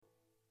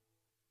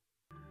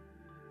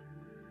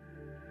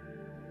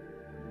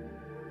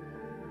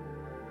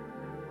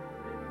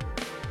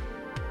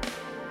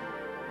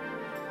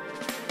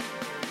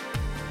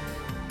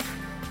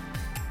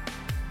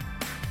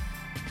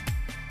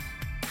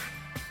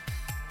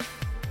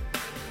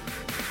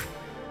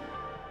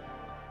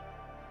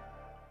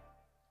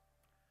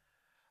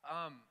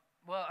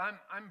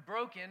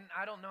broken.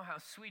 I don't know how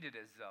sweet it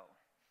is, though.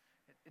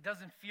 It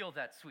doesn't feel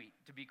that sweet,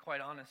 to be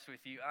quite honest with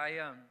you.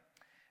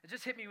 It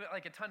just hit me with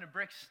like a ton of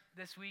bricks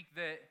this week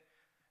that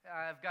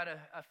I've got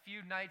a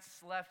few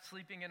nights left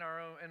sleeping in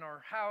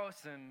our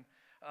house, and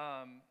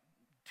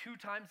 2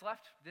 times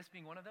left, this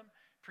being one of them,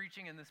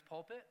 preaching in this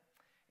pulpit.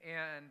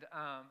 And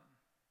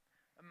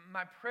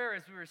my prayer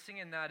as we were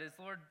singing that is,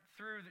 Lord,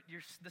 through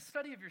the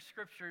study of your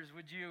scriptures,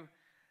 would you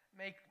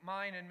make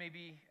mine and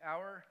maybe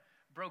our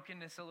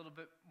brokenness a little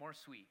bit more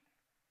sweet?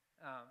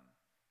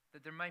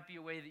 That there might be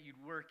a way that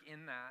you'd work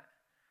in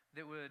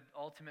that would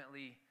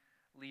ultimately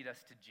lead us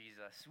to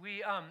Jesus.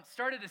 We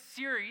started a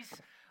series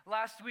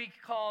last week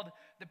called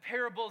The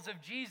Parables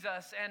of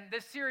Jesus, and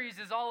this series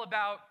is all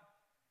about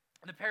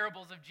the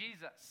parables of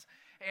Jesus.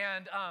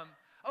 And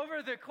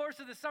over the course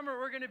of the summer,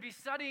 we're going to be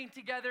studying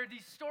together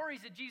these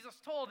stories that Jesus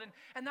told,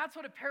 and that's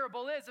what a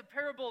parable is. A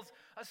parable's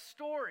a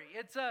story.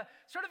 It's a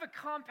sort of a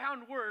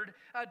compound word,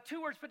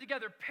 2 words put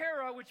together,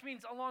 para, which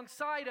means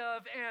alongside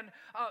of, and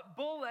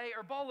bole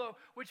or bolo,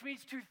 which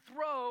means to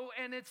throw,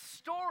 and it's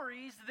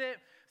stories that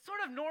sort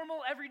of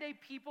normal, everyday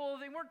people,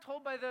 they weren't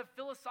told by the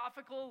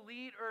philosophical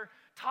elite or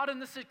taught in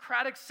the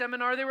Socratic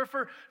seminar. They were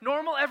for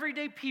normal,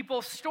 everyday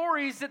people,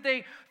 stories that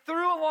they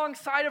threw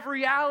alongside of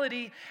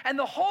reality. And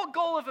the whole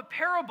goal of a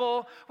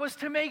parable was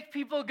to make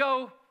people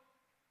go,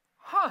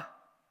 huh,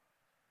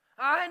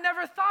 I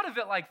never thought of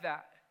it like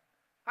that.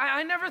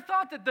 I never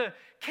thought that the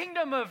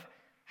kingdom of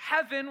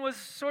heaven was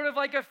sort of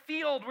like a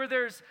field where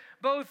there's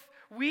both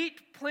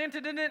wheat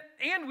planted in it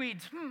and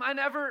weeds. I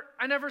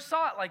never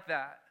saw it like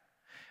that.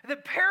 The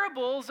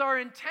parables are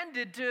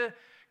intended to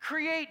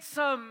create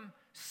some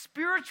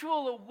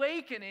spiritual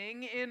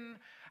awakening in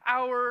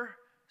our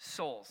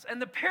souls. And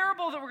the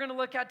parable that we're going to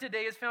look at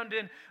today is found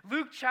in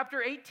Luke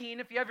chapter 18.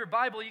 If you have your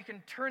Bible, you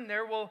can turn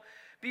there. We'll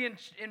be in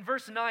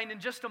verse 9 in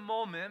just a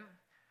moment.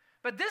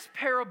 But this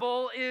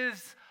parable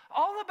is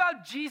all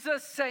about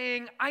Jesus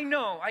saying, I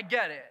know, I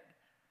get it.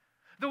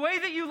 The way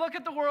that you look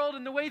at the world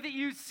and the way that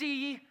you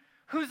see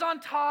who's on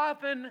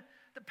top and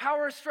the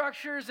power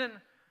structures and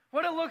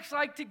what it looks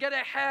like to get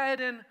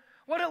ahead and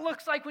what it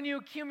looks like when you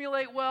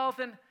accumulate wealth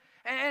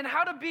and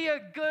how to be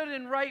a good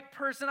and right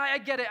person. I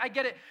get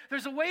it.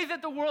 There's a way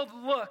that the world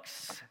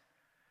looks,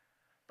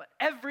 but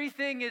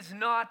everything is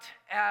not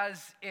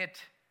as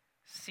it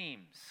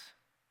seems.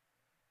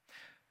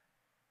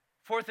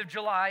 4th of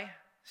July,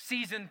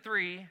 season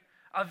 3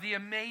 of the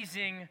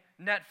amazing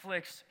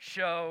Netflix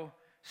show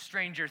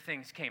Stranger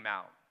Things came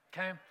out,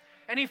 okay?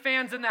 Any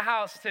fans in the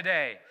house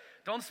today?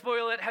 Don't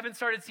spoil it. Haven't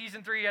started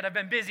season 3 yet. I've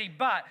been busy,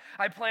 but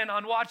I plan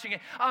on watching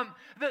it.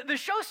 The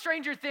show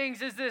Stranger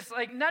Things is this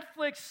like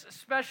Netflix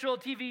special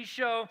TV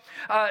show.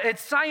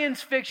 It's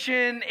science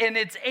fiction and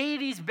it's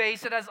 80s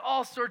based. It has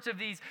all sorts of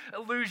these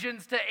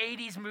allusions to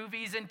 80s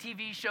movies and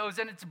TV shows,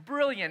 and it's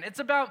brilliant. It's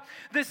about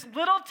this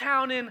little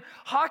town in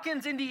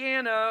Hawkins,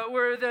 Indiana,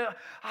 where the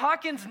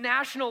Hawkins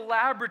National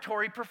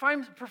Laboratory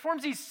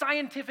performs these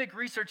scientific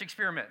research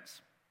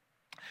experiments.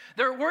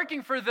 They're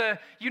working for the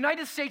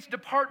United States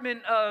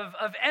Department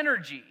of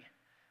Energy.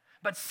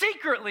 But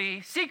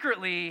secretly,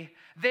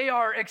 they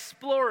are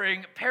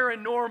exploring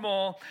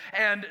paranormal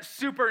and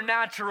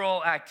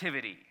supernatural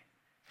activity.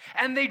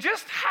 And they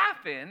just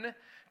happen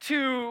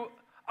to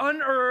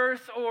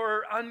unearth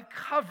or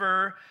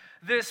uncover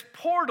this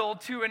portal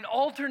to an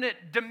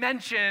alternate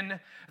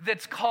dimension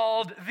that's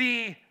called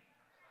the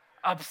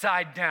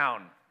Upside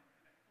Down.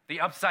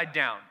 The Upside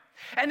Down.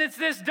 And it's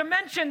this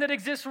dimension that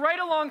exists right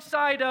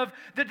alongside of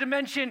the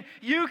dimension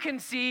you can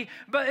see,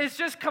 but it's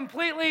just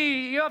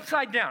completely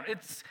upside down.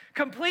 It's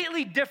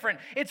completely different.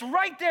 It's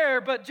right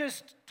there, but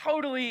just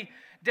totally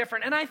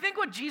different. And I think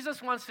what Jesus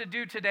wants to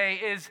do today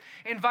is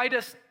invite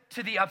us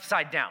to the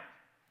upside down.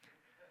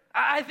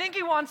 I think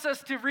he wants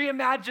us to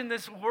reimagine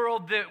this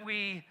world that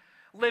we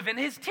live in.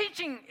 His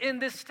teaching in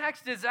this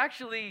text is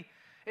actually,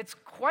 it's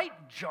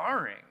quite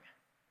jarring.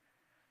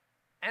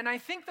 And I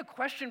think the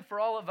question for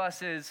all of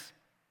us is,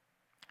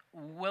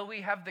 will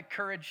we have the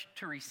courage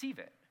to receive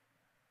it?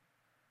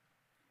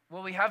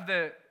 Will we have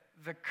the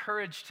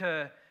courage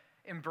to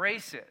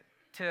embrace it,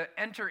 to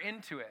enter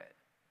into it?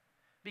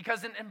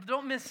 Because, and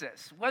don't miss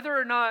this, whether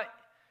or not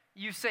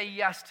you say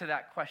yes to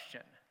that question,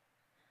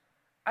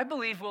 I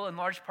believe will in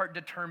large part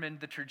determine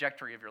the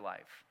trajectory of your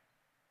life.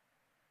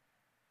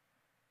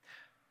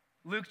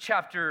 Luke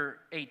chapter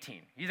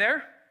 18. You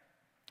there?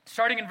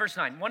 Starting in verse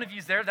 9. One of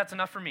you's there, that's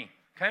enough for me,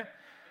 okay?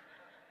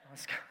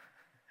 Let's go.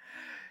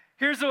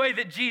 Here's the way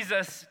that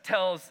Jesus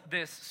tells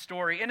this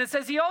story. And it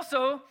says he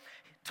also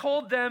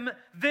told them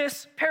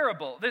this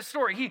parable, this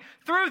story. He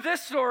threw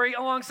this story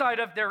alongside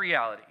of their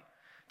reality.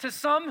 To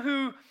some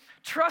who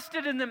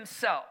trusted in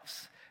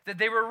themselves that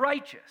they were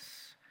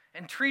righteous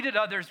and treated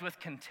others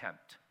with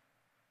contempt.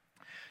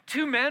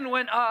 2 men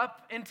went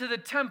up into the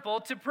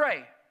temple to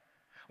pray.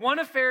 One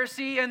a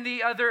Pharisee and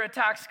the other a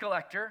tax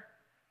collector.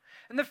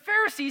 And the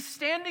Pharisee,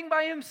 standing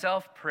by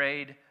himself,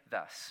 prayed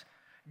thus,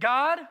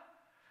 God,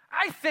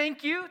 I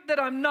thank you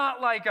that I'm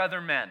not like other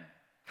men,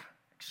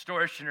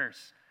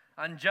 extortioners,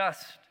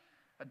 unjust,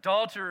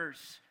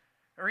 adulterers,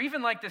 or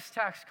even like this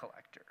tax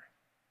collector.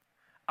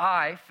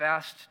 I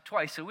fast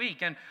twice a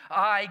week, and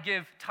I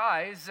give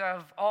tithes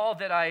of all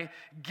that I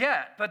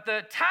get. But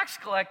the tax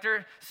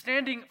collector,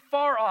 standing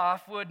far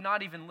off, would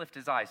not even lift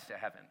his eyes to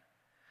heaven.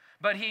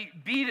 But he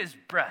beat his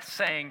breast,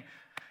 saying,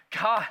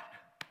 God,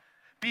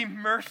 be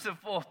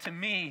merciful to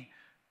me,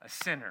 a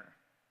sinner.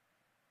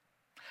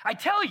 I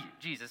tell you,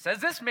 Jesus says,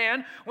 this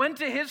man went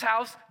to his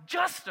house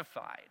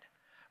justified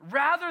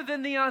rather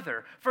than the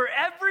other. For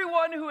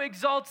everyone who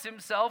exalts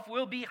himself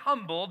will be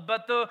humbled,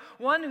 but the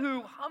one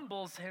who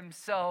humbles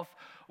himself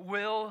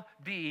will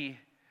be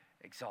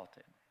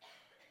exalted.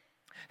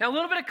 Now, a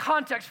little bit of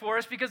context for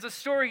us, because the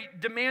story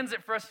demands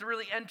it for us to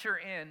really enter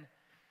in.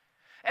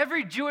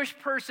 Every Jewish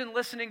person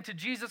listening to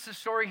Jesus'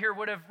 story here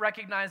would have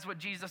recognized what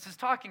Jesus is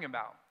talking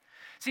about.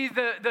 See,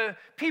 the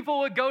people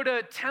would go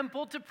to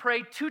temple to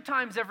pray 2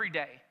 times every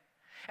day.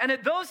 And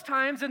at those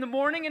times, in the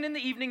morning and in the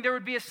evening, there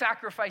would be a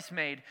sacrifice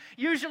made,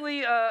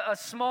 usually a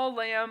small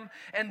lamb,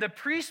 and the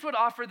priest would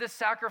offer this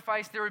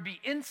sacrifice. There would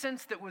be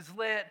incense that was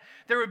lit.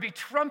 There would be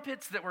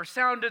trumpets that were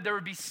sounded. There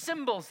would be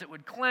cymbals that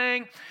would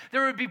clang.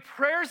 There would be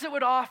prayers that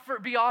would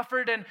be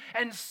offered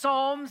and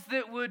psalms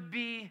that would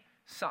be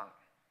sung.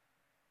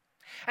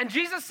 And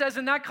Jesus says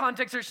in that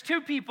context, there's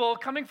 2 people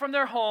coming from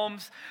their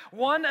homes,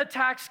 one a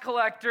tax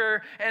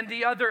collector and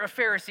the other a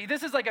Pharisee.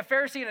 This is like a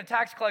Pharisee and a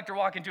tax collector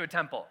walk into a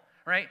temple,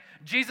 right?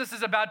 Jesus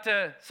is about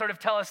to sort of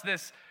tell us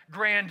this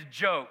grand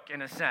joke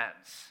in a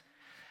sense.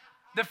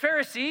 The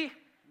Pharisee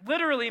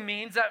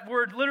that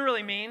word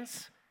literally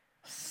means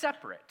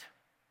separate.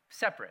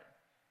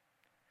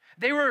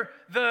 They were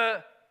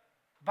the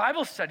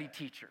Bible study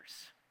teachers.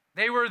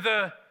 They were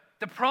the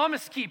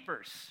promise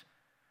keepers.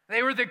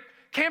 They were the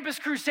campus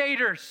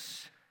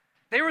crusaders.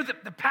 They were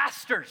the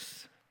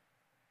pastors,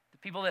 the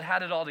people that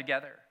had it all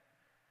together.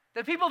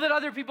 The people that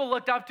other people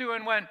looked up to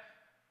and went,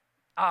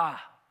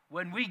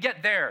 when we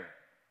get there,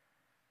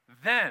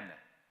 then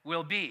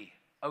we'll be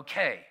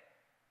okay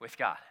with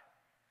God.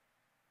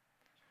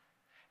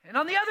 And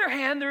on the other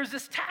hand, there's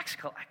this tax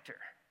collector.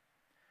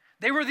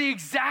 They were the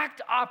exact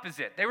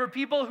opposite. They were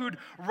people who'd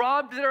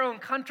robbed their own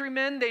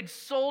countrymen. They'd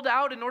sold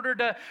out in order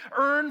to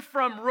earn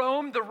from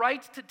Rome the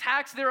right to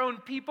tax their own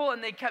people,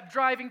 and they kept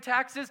driving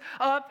taxes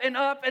up and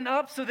up and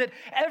up so that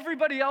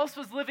everybody else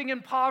was living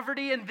in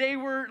poverty and they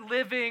were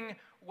living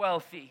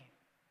wealthy.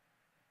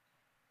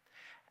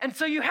 And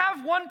so you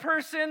have one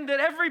person that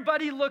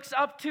everybody looks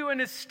up to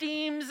and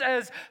esteems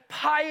as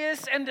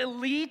pious and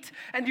elite,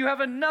 and you have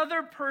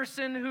another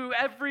person who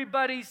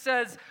everybody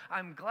says,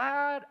 I'm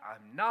glad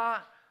I'm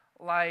not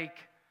like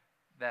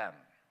them.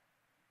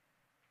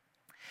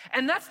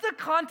 And that's the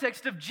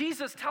context of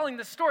Jesus telling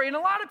the story. And a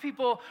lot of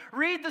people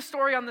read the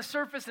story on the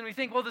surface and we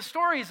think, well, the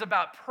story is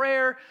about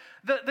prayer.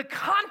 The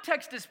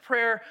context is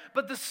prayer,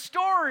 but the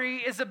story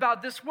is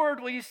about this word.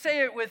 Will you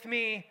say it with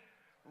me?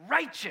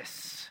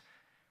 Righteous.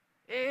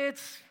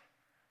 It's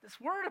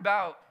this word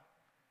about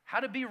how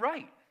to be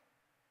right.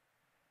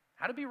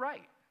 How to be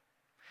right.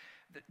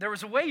 There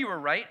was a way you were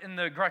right in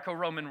the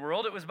Greco-Roman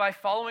world. It was by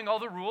following all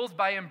the rules,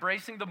 by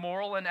embracing the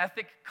moral and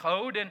ethic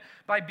code, and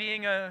by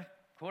being a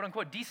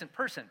quote-unquote decent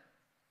person.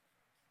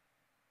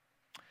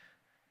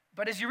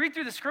 But as you read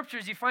through the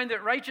scriptures, you find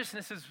that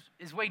righteousness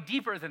is way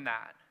deeper than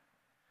that.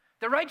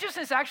 The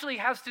righteousness actually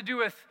has to do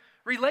with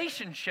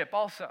relationship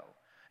also.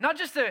 Not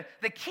just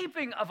the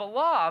keeping of a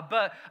law,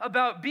 but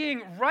about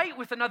being right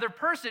with another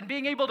person,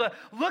 being able to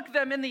look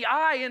them in the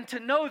eye and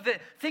to know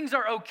that things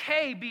are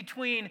okay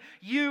between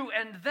you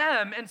and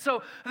them. And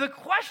so the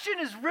question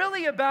is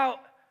really about,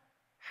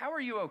 how are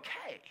you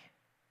okay?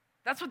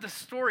 That's what the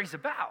story's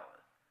about.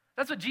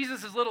 That's what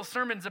Jesus' little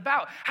sermon's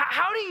about.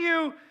 How do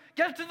you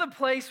get to the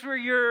place where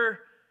you're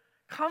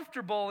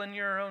comfortable in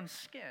your own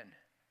skin?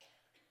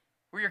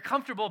 Where you're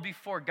comfortable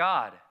before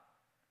God?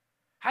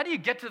 How do you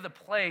get to the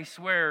place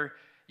where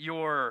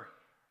you're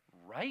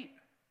right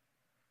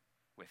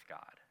with God?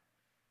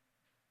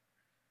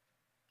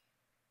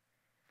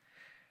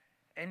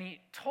 And he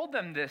told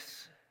them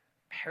this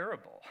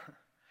parable.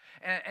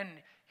 And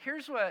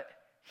here's what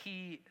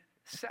he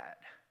said.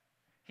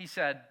 He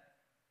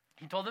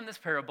told them this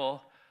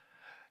parable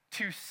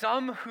to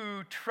some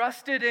who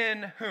trusted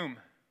in whom?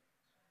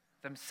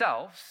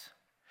 Themselves.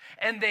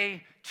 And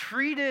they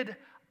treated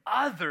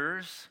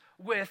others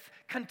with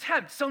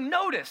contempt. So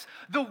notice,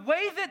 the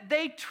way that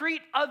they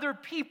treat other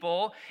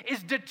people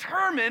is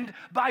determined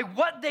by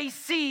what they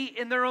see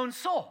in their own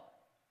soul.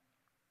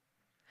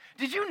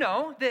 Did you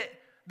know that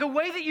the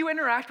way that you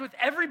interact with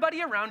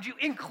everybody around you,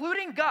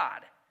 including God,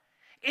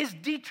 is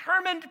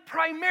determined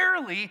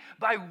primarily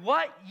by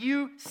what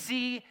you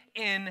see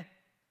in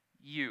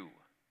you?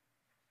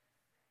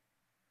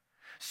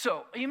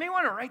 So you may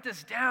want to write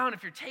this down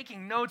if you're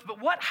taking notes,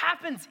 but what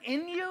happens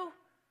in you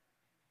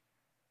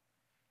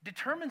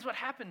determines what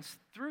happens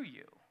through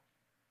you.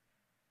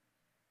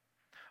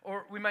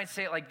 Or we might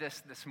say it like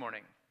this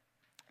morning.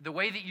 The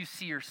way that you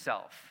see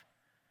yourself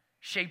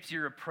shapes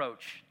your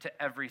approach to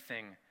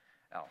everything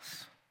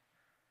else.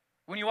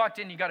 When you walked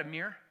in, you got a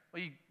mirror.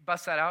 Well, you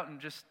bust that out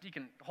and you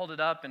can hold it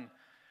up in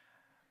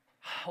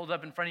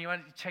front of you.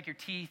 Check your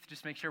teeth,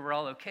 just make sure we're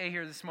all okay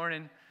here this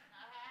morning.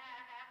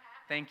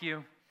 Thank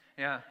you.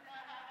 Yeah.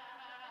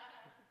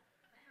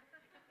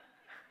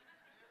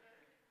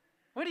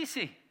 What do you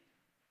see?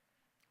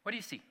 What do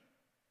you see?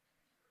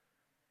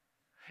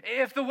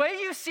 If the way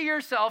you see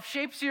yourself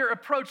shapes your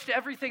approach to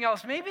everything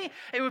else, maybe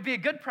it would be a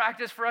good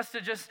practice for us to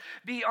just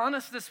be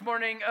honest this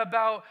morning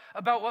about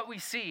what we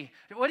see.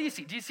 What do you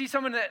see? Do you see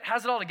someone that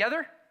has it all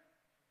together?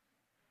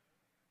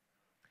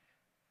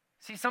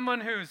 See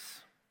someone who's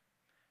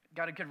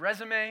got a good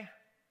resume?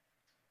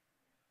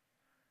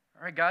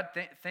 All right, God,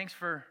 thanks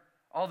for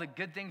all the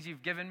good things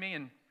you've given me,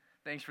 and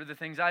thanks for the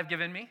things I've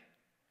given me.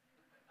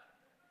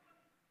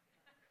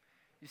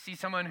 You see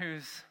someone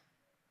who's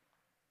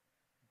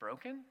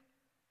broken?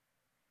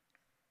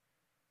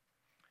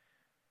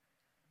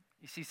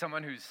 You see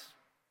someone who's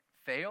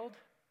failed?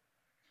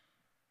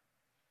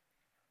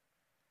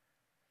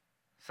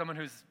 Someone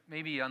who's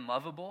maybe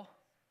unlovable?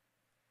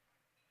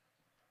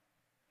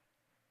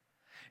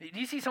 Do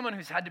you see someone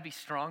who's had to be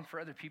strong for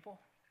other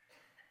people?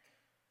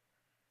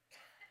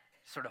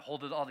 Sort of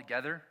hold it all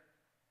together?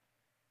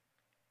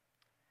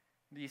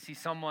 Do you see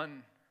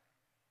someone,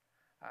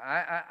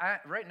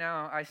 right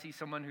now I see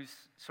someone who's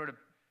sort of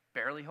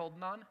barely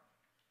holding on.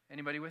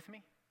 Anybody with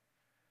me?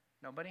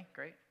 Nobody?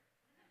 Great.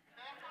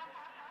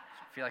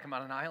 I feel like I'm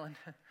on an island.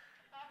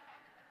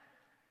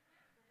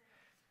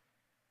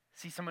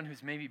 See someone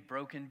who's maybe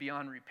broken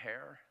beyond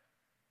repair.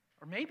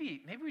 Or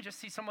maybe we just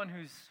see someone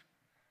who's,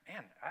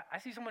 man, I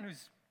see someone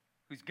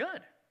who's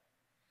good.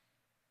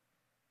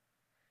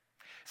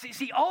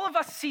 See, all of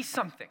us see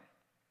something.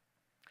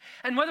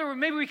 And whether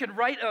maybe we could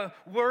write a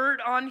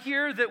word on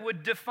here that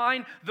would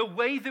define the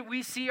way that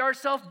we see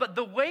ourselves, but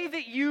the way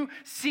that you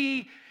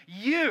see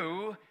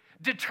you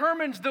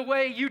determines the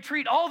way you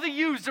treat all the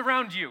yous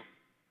around you.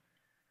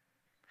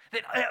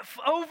 That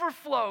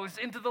overflows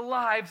into the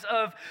lives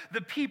of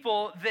the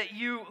people that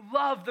you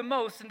love the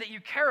most and that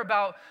you care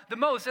about the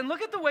most. And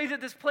look at the way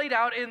that this played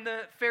out in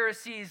the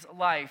Pharisees'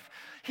 life.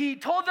 He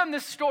told them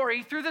this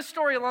story, through this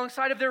story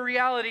alongside of their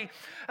reality,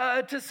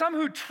 to some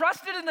who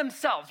trusted in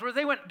themselves, where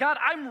they went, God,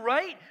 I'm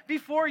right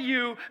before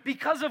you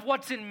because of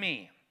what's in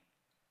me.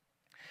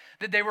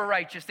 That they were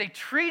righteous. They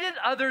treated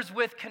others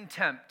with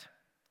contempt.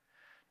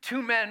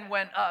 2 men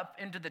went up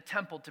into the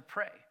temple to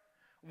pray.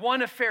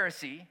 One a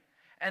Pharisee,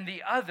 and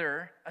the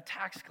other a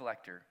tax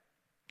collector.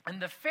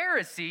 And the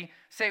Pharisee,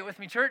 say it with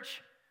me,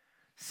 church,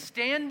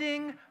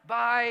 standing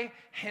by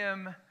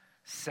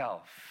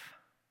himself.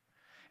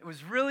 It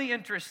was really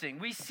interesting.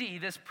 We see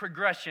this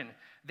progression.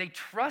 They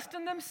trust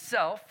in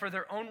themselves for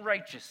their own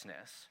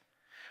righteousness,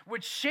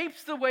 which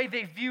shapes the way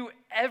they view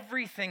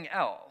everything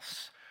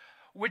else,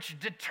 which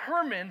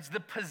determines the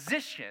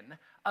position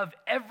of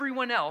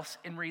everyone else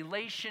in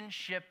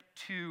relationship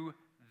to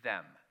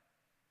them.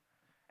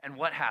 And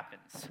what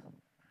happens?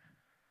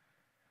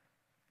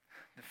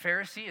 The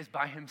Pharisee is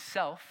by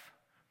himself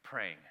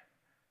praying.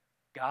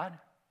 God,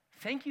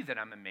 thank you that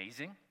I'm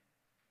amazing.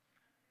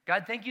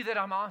 God, thank you that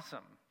I'm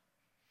awesome.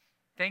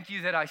 Thank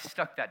you that I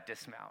stuck that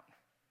dismount.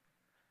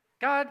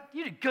 God,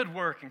 you did good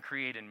work in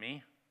creating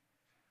me.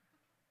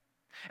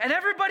 And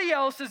everybody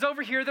else is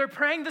over here. They're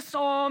praying the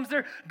Psalms.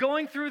 They're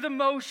going through the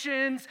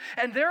motions.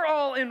 And they're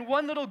all in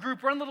one little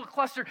group, one little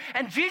cluster.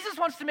 And Jesus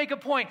wants to make a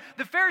point.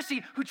 The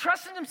Pharisee, who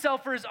trusts in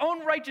himself for his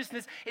own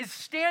righteousness, is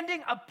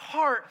standing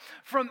apart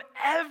from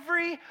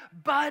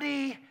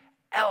everybody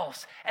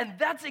else. And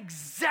that's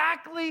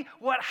exactly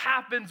what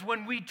happens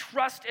when we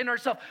trust in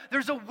ourselves.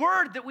 There's a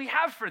word that we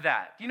have for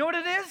that. Do you know what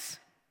it is?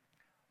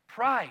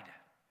 Pride.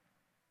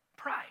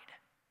 Pride.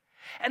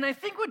 And I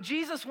think what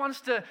Jesus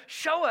wants to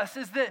show us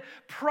is that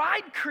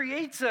pride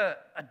creates a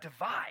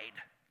divide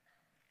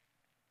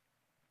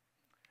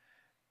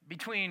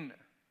between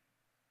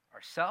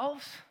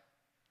ourselves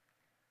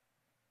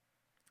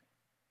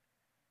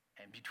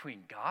and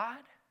between God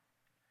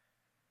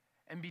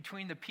and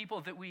between the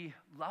people that we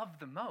love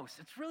the most.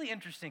 It's really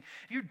interesting.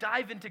 If you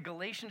dive into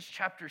Galatians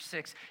chapter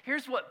 6,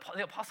 here's what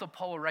the Apostle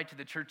Paul will write to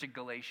the church at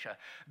Galatia.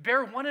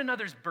 Bear one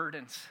another's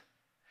burdens,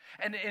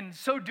 and in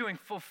so doing,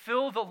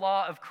 fulfill the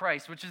law of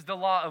Christ, which is the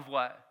law of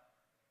what?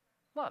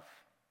 Love.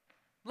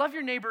 Love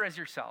your neighbor as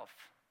yourself.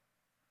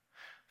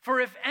 For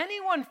if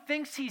anyone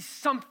thinks he's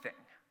something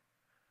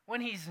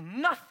when he's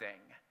nothing,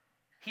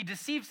 he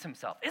deceives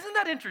himself. Isn't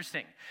that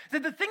interesting?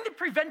 That the thing that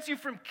prevents you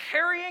from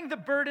carrying the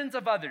burdens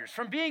of others,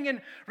 from being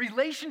in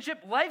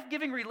relationship,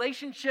 life-giving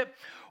relationship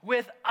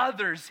with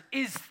others,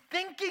 is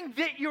thinking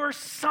that you're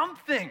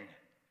something.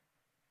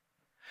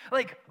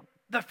 Like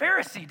the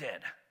Pharisee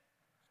did.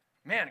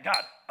 Man,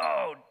 God,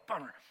 oh,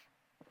 bummer.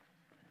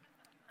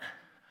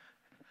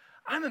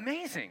 I'm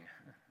amazing.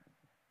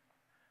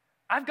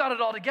 I've got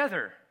it all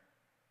together.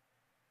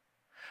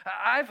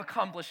 I've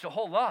accomplished a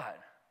whole lot.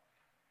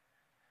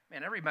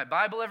 Man, I read my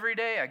Bible every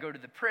day. I go to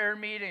the prayer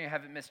meeting. I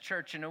haven't missed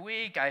church in a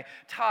week. I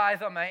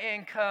tithe on my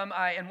income.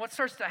 And what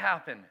starts to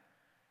happen?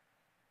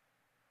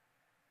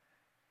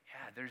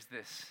 Yeah, there's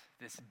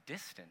this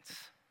distance,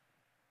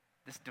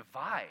 this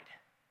divide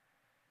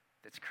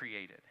that's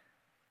created.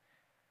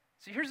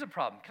 So here's the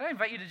problem. Can I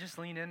invite you to just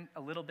lean in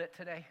a little bit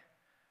today?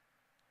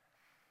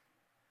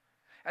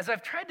 as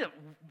I've tried to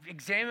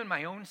examine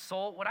my own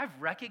soul, what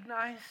I've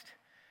recognized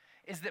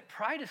is that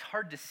pride is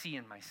hard to see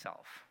in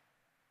myself.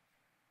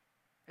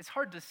 It's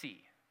hard to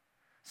see.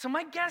 So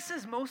my guess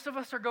is most of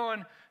us are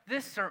going,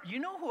 you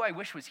know who I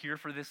wish was here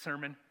for this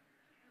sermon?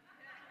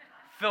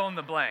 Fill in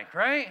the blank,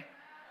 right?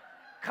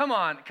 Come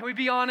on, can we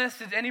be honest?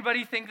 Did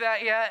anybody think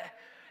that yet?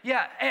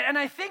 Yeah, and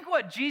I think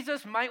what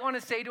Jesus might want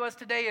to say to us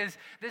today is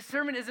this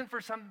sermon isn't for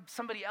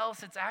somebody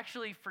else, it's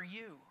actually for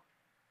you.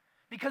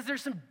 Because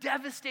there's some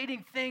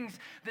devastating things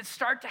that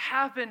start to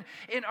happen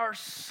in our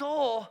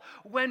soul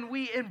when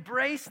we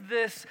embrace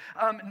this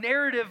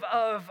narrative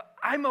of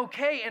I'm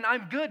okay and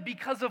I'm good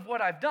because of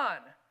what I've done.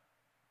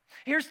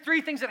 Here's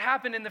 3 things that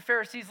happen in the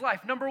Pharisee's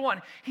life. Number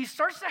 1, he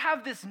starts to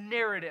have this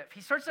narrative. He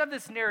starts to have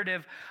this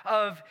narrative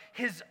of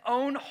his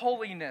own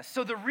holiness.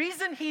 So the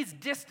reason he's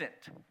distant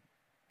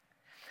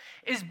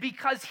is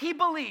because he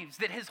believes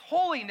that his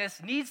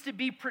holiness needs to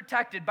be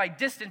protected by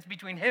distance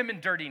between him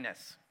and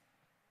dirtiness,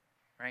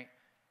 right?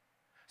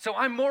 So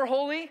I'm more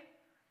holy,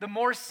 the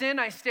more sin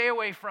I stay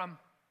away from.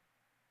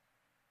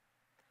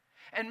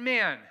 And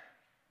man,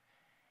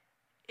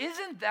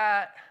 isn't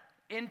that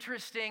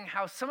interesting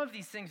how some of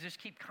these things just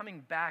keep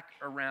coming back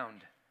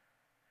around?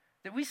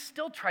 That we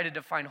still try to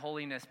define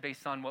holiness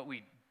based on what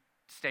we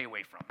stay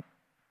away from.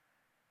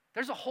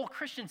 There's a whole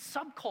Christian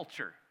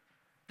subculture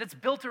that's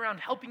built around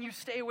helping you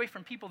stay away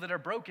from people that are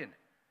broken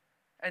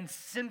and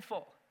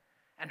sinful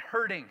and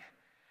hurting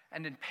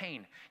and in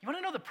pain. You want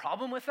to know the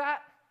problem with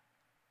that?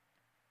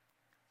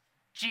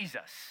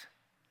 Jesus.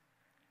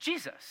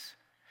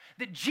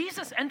 That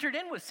Jesus entered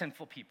in with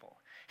sinful people.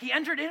 He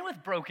entered in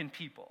with broken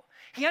people.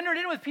 He entered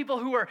in with people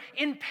who are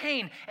in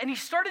pain, and he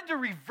started to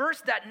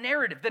reverse that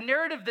narrative, the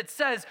narrative that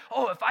says,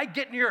 oh, if I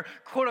get near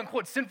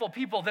quote-unquote sinful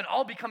people, then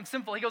I'll become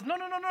sinful. He goes, no.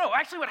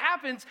 Actually, what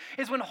happens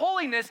is when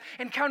holiness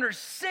encounters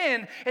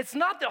sin, it's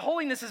not that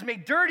holiness is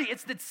made dirty,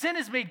 it's that sin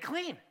is made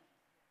clean.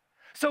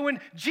 So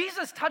when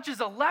Jesus touches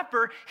a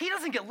leper, he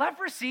doesn't get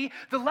leprosy,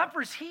 the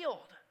leper's healed.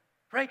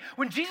 Right?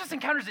 When Jesus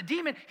encounters a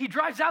demon, he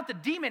drives out the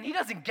demon. He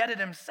doesn't get it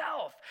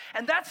himself.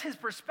 And that's his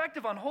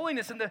perspective on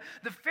holiness. And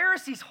the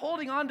Pharisees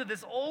holding on to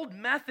this old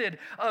method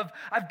of,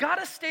 I've got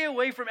to stay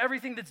away from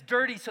everything that's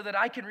dirty so that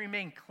I can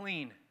remain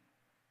clean.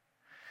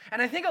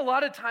 And I think a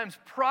lot of times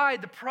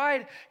the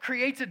pride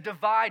creates a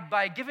divide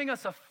by giving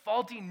us a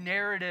faulty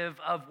narrative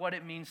of what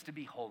it means to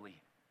be holy.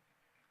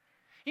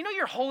 You know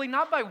you're holy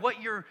not by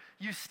what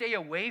you stay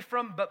away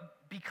from, but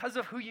because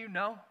of who you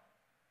know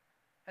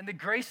and the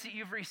grace that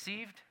you've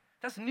received.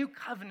 That's new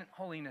covenant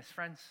holiness,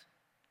 friends.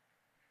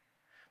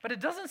 But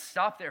it doesn't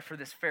stop there for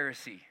this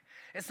Pharisee.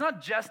 It's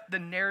not just the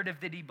narrative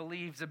that he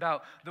believes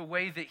about the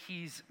way that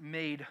he's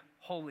made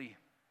holy.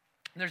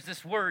 There's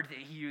this word that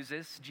he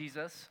uses,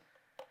 Jesus,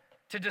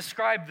 to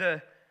describe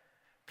the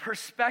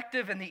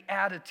perspective and the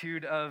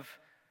attitude of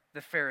the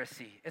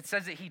Pharisee. It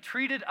says that he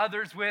treated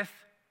others with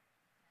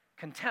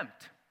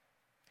contempt,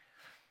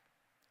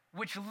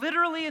 which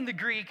literally in the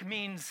Greek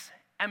means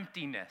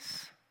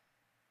emptiness.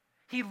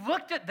 He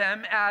looked at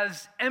them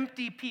as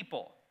empty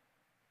people,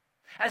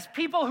 as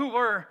people who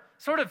were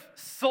sort of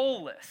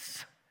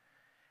soulless.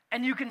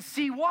 And you can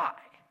see why.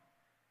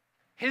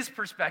 His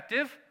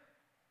perspective,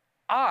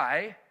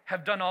 I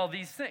have done all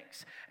these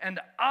things,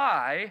 and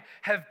I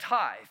have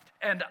tithed,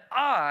 and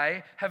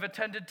I have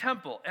attended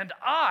temple, and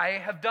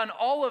I have done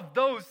all of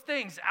those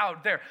things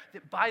out there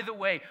that, by the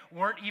way,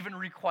 weren't even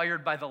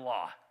required by the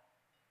law.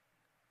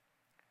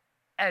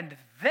 And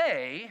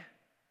they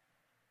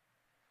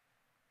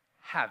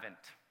haven't.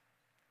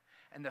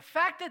 And the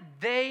fact that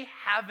they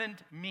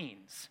haven't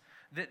means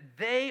that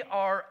they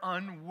are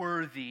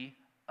unworthy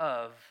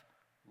of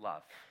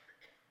love.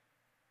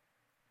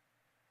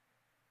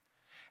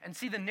 And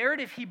see, the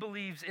narrative he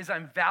believes is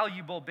I'm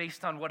valuable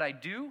based on what I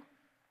do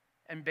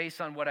and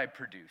based on what I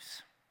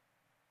produce.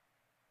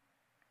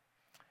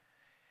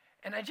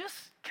 And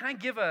can I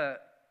give a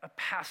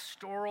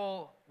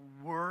pastoral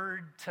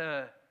word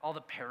to all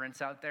the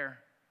parents out there?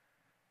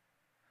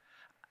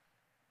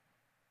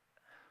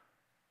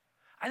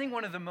 I think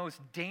one of the most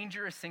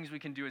dangerous things we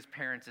can do as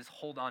parents is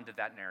hold on to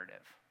that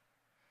narrative.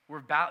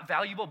 We're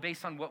valuable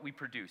based on what we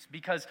produce,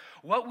 because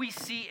what we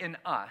see in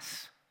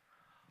us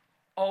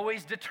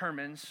always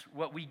determines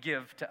what we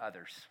give to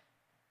others.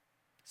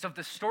 So if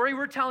the story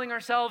we're telling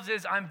ourselves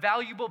is I'm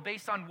valuable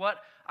based on what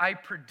I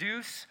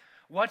produce,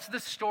 what's the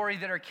story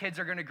that our kids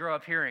are going to grow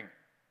up hearing?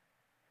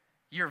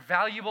 You're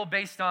valuable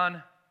based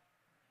on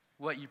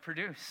what you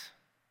produce.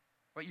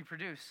 What you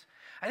produce.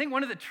 I think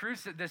one of the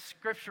truths that this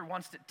scripture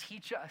wants to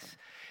teach us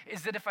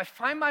is that if I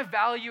find my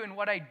value in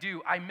what I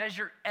do, I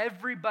measure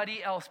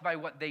everybody else by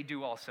what they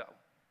do also.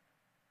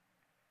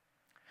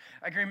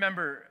 I can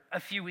remember a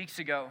few weeks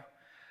ago,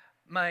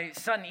 my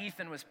son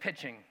Ethan was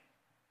pitching,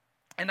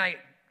 and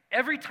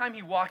every time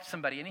he walked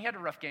somebody, and he had a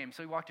rough game,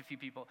 so he walked a few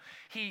people,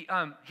 he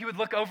would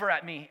look over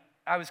at me.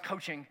 I was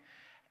coaching,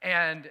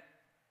 and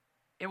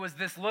it was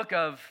this look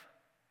of,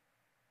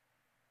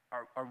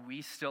 are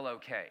we still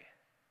okay?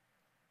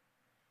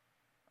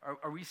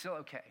 Are we still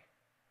okay?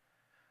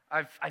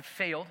 I've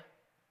failed.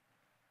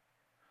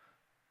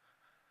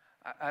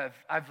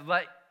 I've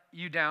let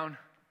you down.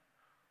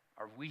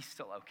 Are we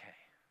still okay?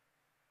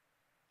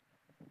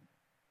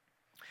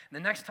 The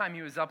next time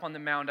he was up on the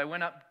mound, I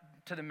went up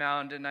to the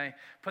mound and I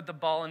put the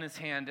ball in his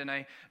hand and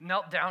I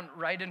knelt down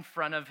right in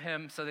front of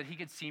him so that he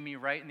could see me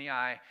right in the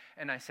eye.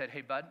 And I said,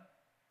 hey, bud,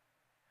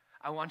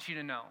 I want you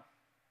to know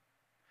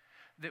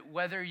that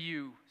whether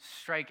you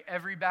strike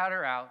every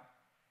batter out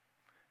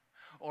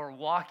or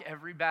walk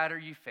every batter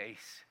you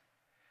face,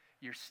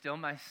 you're still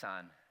my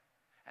son,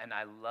 and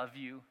I love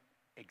you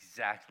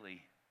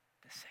exactly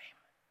the same.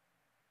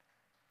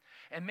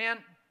 And man,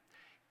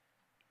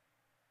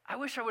 I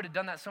wish I would have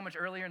done that so much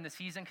earlier in the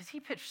season because he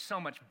pitched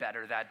so much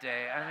better that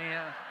day. I mean,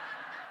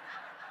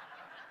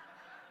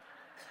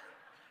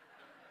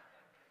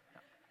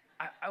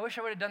 I wish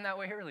I would have done that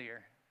way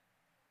earlier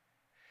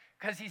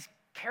because he's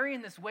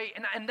carrying this weight,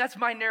 and that's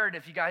my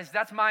narrative, you guys.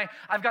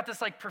 I've got this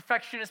like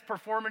perfectionist,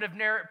 performer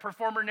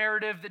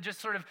narrative that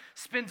just sort of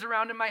spins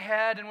around in my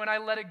head, and when I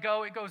let it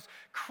go, it goes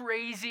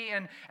crazy,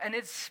 and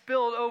it's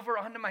spilled over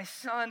onto my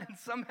son, and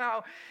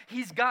somehow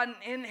he's gotten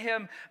in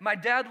him. My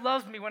dad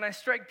loves me when I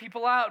strike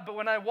people out, but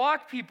when I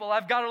walk people,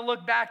 I've got to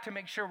look back to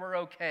make sure we're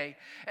okay.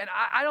 And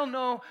I don't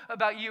know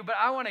about you, but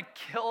I want to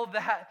kill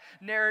that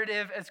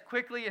narrative as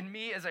quickly in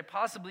me as I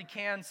possibly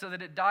can so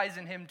that it dies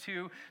in him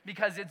too,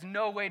 because it's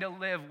no way to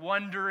live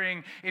wondering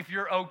if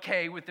you're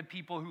okay with the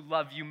people who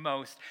love you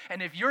most.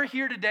 And if you're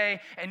here today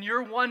and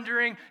you're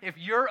wondering if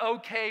you're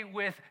okay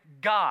with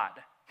God,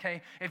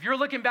 okay? If you're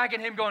looking back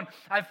at him going,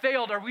 I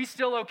failed, are we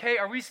still okay?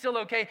 Are we still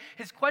okay?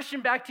 His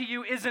question back to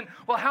you isn't,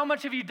 well, how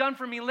much have you done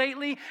for me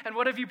lately? And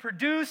what have you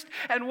produced?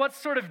 And what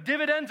sort of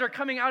dividends are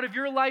coming out of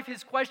your life?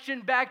 His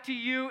question back to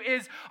you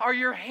is, are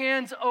your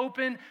hands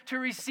open to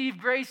receive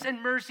grace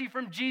and mercy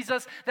from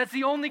Jesus? That's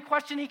the only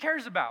question he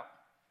cares about.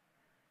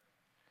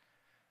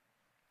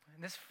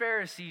 This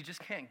Pharisee just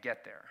can't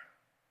get there.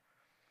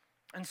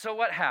 And so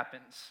what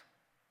happens?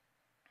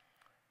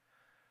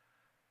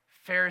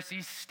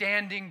 Pharisee,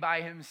 standing by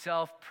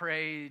himself,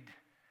 prayed,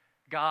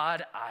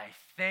 God, I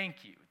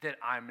thank you that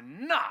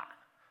I'm not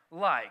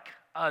like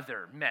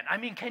other men. I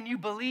mean, can you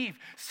believe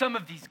some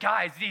of these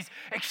guys, these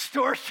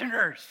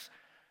extortioners,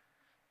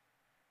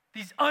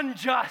 these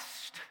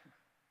unjust,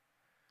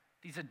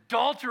 these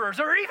adulterers,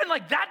 or even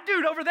like that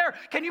dude over there?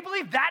 Can you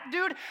believe that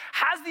dude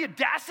has the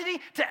audacity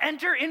to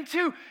enter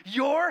into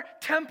your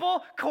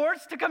temple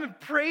courts to come and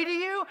pray to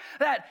you?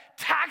 That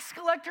tax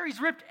collector, he's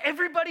ripped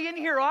everybody in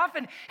here off,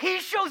 and he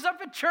shows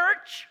up at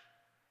church?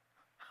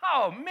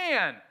 Oh,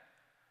 man.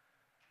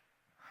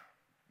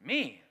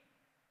 Me,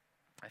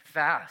 I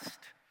fast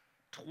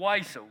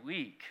twice a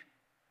week,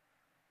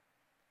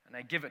 and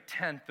I give a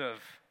tenth of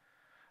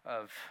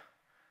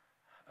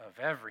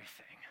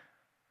everything.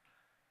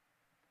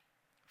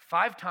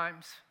 5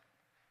 times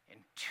in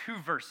 2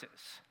 verses,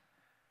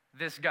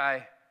 this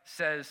guy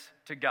says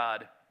to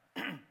God,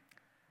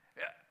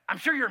 I'm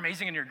sure you're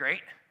amazing and you're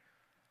great,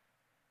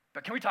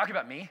 but can we talk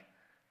about me?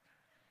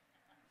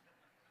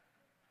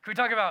 Can we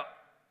talk about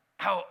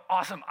how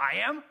awesome I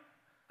am?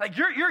 Like,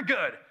 you're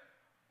good,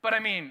 but I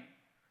mean,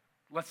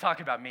 let's talk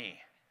about me.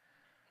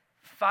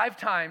 5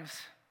 times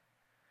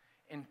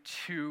in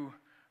 2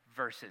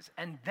 verses.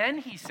 And then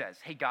he says,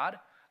 hey, God,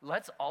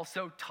 let's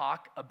also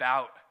talk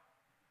about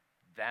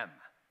them.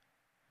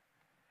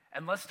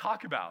 And let's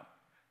talk about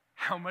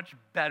how much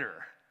better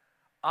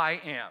I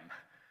am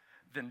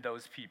than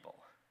those people.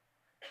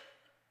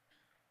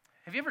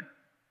 Have you ever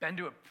been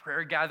to a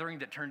prayer gathering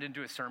that turned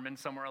into a sermon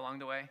somewhere along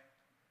the way?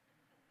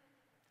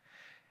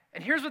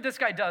 And here's what this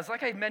guy does.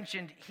 Like I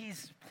mentioned,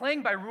 he's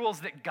playing by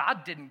rules that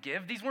God didn't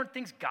give. These weren't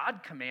things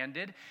God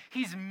commanded.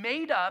 He's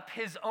made up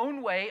his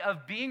own way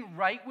of being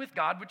right with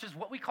God, which is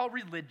what we call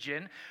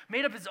religion,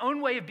 made up his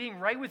own way of being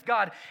right with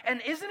God.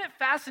 And isn't it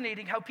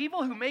fascinating how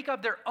people who make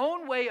up their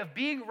own way of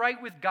being right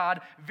with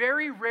God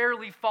very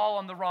rarely fall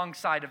on the wrong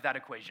side of that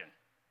equation?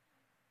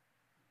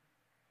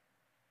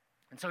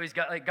 And so he's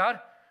got like, God,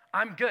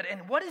 I'm good.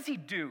 And what does he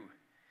do?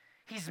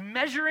 He's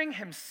measuring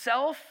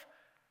himself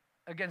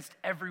against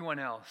everyone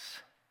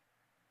else.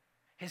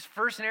 His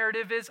first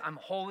narrative is, I'm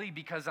holy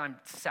because I'm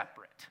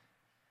separate.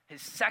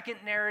 His second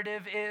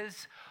narrative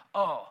is,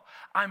 oh,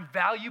 I'm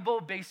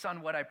valuable based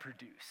on what I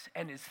produce.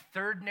 And his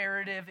third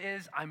narrative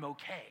is, I'm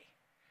okay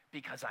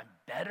because I'm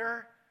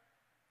better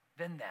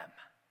than them.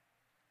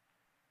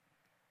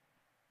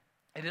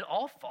 And it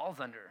all falls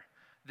under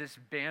this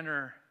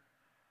banner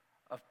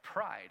of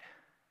pride.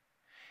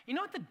 You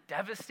know what the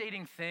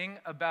devastating thing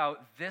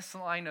about this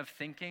line of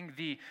thinking,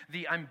 the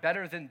I'm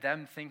better than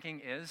them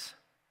thinking is?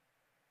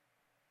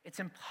 It's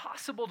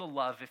impossible to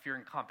love if you're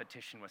in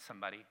competition with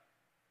somebody.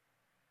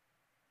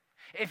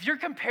 If you're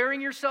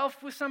comparing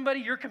yourself with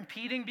somebody, you're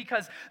competing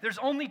because there's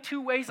only 2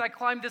 ways I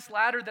climb this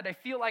ladder that I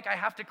feel like I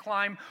have to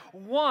climb.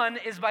 One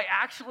is by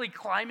actually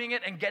climbing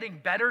it and getting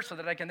better so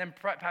that I can then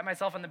pat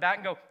myself on the back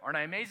and go, aren't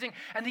I amazing?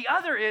 And the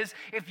other is,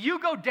 if you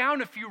go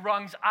down a few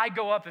rungs, I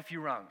go up a few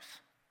rungs.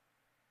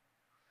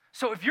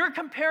 So if you're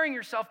comparing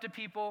yourself to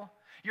people,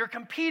 You're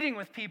competing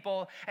with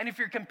people, and if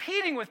you're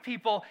competing with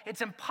people,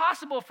 it's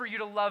impossible for you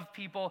to love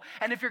people.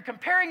 And if you're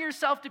comparing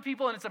yourself to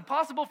people and it's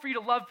impossible for you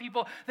to love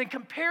people, then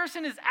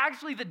comparison is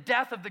actually the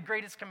death of the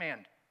greatest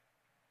command.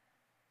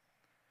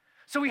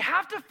 So we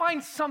have to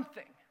find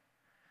something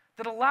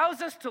that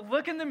allows us to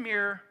look in the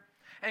mirror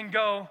and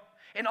go,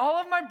 in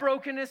all of my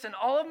brokenness and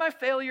all of my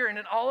failure and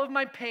in all of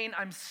my pain,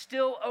 I'm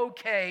still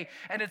okay,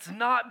 and it's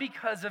not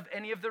because of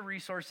any of the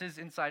resources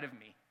inside of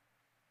me.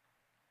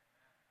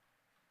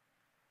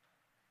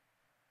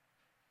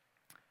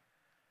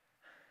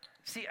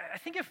 See, I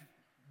think if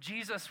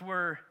Jesus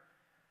were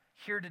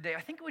here today,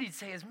 I think what he'd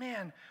say is,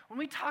 man, when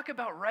we talk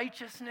about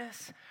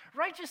righteousness,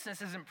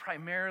 righteousness isn't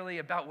primarily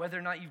about whether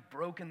or not you've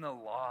broken the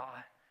law.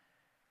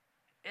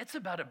 It's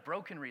about a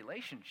broken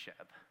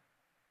relationship.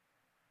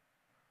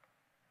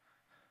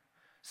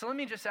 So let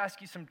me just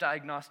ask you some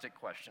diagnostic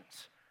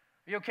questions.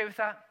 Are you okay with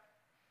that?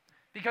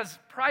 Because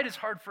pride is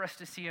hard for us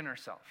to see in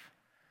ourselves.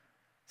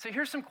 So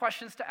here's some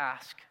questions to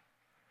ask.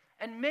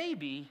 And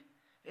maybe,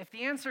 if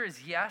the answer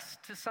is yes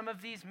to some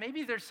of these,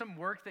 maybe there's some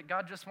work that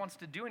God just wants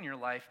to do in your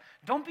life.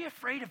 Don't be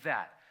afraid of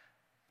that.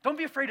 Don't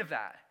be afraid of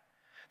that.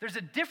 There's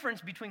a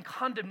difference between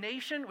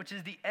condemnation, which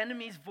is the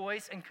enemy's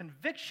voice, and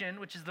conviction,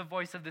 which is the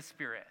voice of the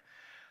Spirit.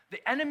 The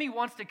enemy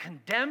wants to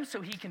condemn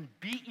so he can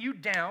beat you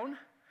down.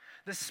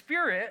 The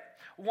Spirit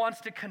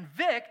wants to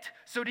convict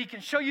so that he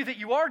can show you that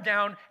you are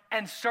down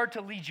and start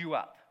to lead you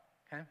up.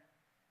 Okay?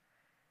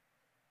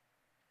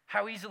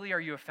 How easily are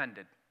you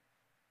offended?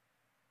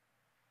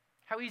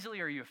 How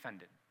easily are you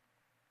offended?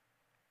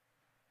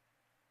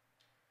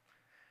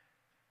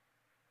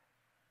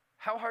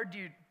 How hard do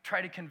you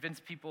try to convince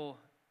people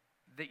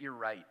that you're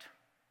right?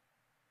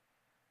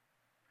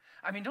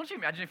 I mean, don't you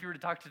imagine if you were to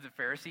talk to the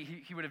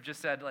Pharisee, he would have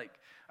just said, like,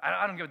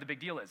 I don't get what the big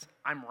deal is.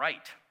 I'm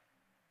right.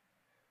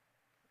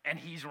 And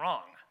he's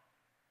wrong.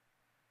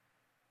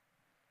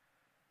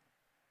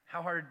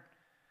 How hard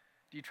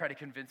do you try to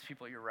convince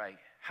people you're right?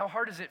 How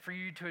hard is it for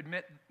you to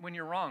admit when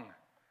you're wrong?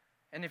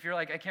 And if you're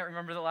like, I can't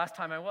remember the last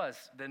time I was,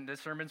 then this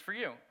sermon's for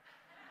you.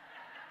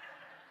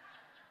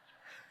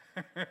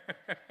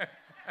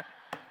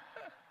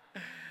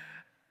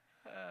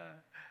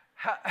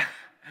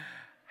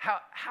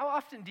 How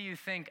often do you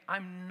think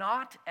I'm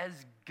not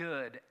as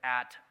good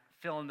at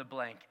fill in the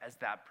blank as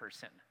that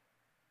person?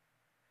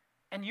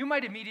 And you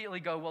might immediately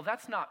go, well,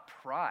 that's not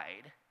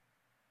pride.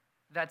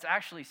 That's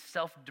actually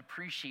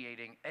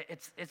self-depreciating.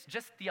 It's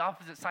just the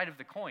opposite side of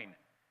the coin.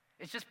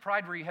 It's just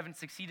pride where you haven't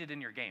succeeded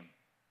in your game.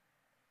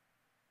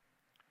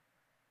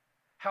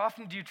 How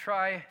often do you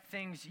try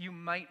things you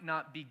might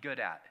not be good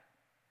at?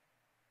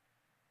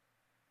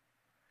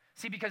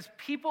 See, because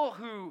people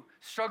who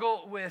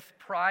struggle with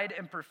pride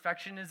and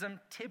perfectionism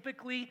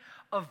typically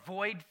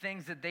avoid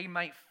things that they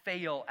might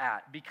fail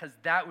at because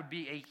that would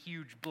be a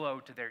huge blow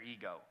to their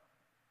ego.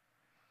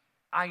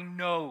 I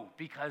know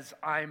because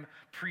I'm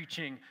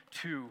preaching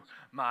to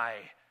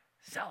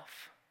myself.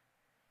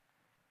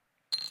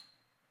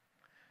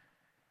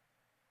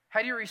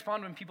 How do you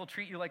respond when people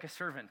treat you like a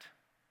servant?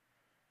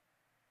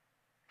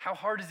 How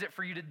hard is it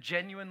for you to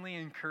genuinely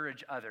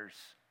encourage others?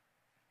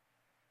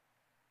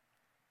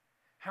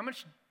 How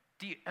much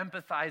do you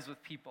empathize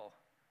with people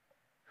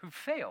who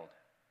failed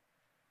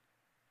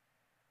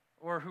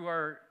or who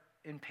are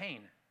in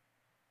pain?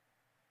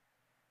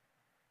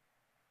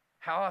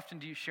 How often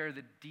do you share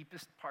the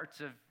deepest parts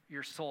of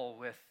your soul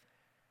with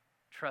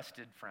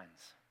trusted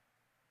friends?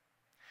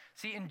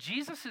 See, in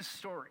Jesus'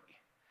 story,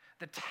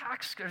 the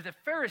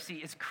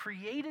Pharisee is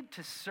created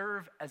to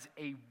serve as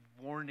a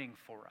warning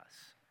for us,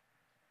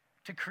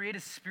 to create a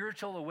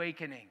spiritual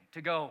awakening,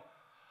 to go,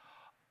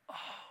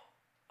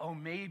 oh,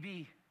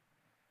 maybe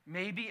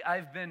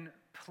I've been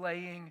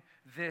playing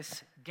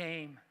this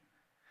game.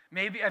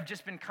 Maybe I've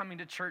just been coming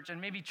to church,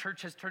 and maybe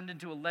church has turned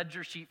into a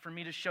ledger sheet for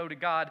me to show to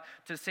God,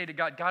 to say to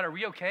God, God, are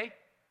we okay?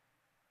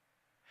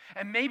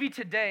 And maybe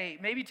today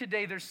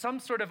there's some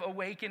sort of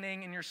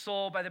awakening in your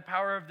soul by the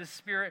power of the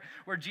Spirit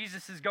where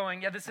Jesus is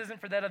going, yeah, this isn't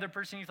for that other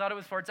person you thought it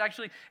was for. It's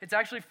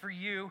actually for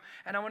you,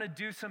 and I want to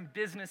do some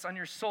business on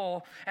your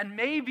soul. And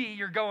maybe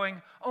you're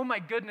going, oh my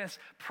goodness,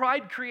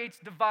 pride creates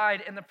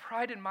divide, and the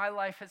pride in my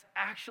life has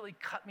actually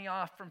cut me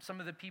off from some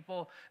of the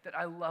people that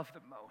I love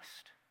the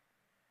most.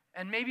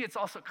 And maybe it's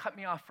also cut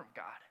me off from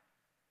God.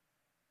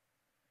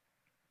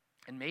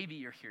 And maybe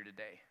you're here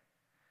today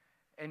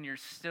and you're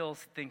still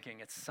thinking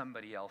it's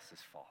somebody else's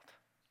fault.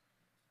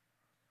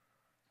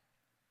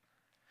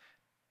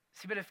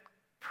 See, but if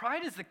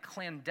pride is the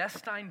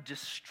clandestine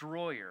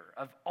destroyer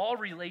of all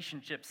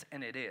relationships,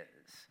 and it is,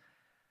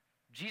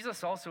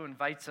 Jesus also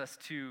invites us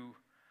to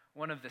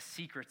one of the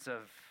secrets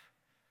of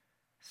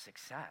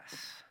success.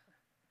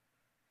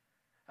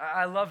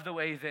 I love the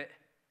way that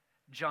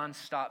John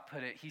Stott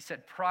put it. He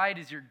said, pride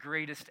is your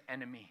greatest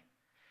enemy,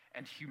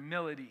 and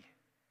humility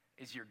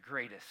is your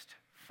greatest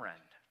friend.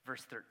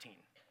 Verse 13.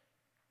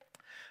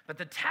 But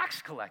the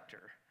tax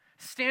collector,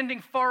 standing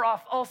far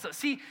off also.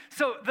 See,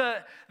 so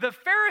the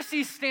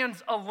Pharisee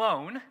stands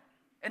alone,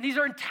 and these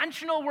are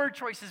intentional word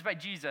choices by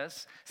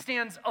Jesus,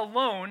 stands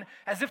alone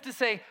as if to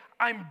say,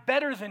 I'm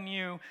better than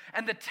you.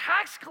 And the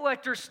tax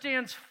collector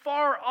stands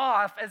far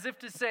off as if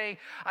to say,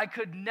 I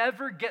could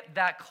never get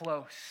that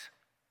close.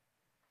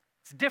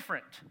 It's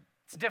different.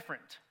 It's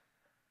different.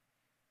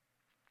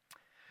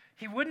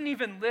 He wouldn't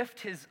even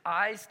lift his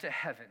eyes to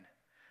heaven,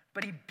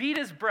 but he beat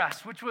his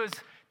breast, which was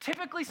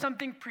typically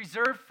something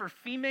preserved for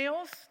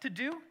females to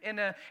do in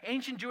an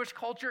ancient Jewish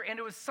culture, and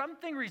it was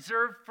something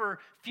reserved for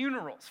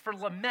funerals, for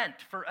lament,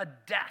 for a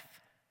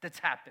death that's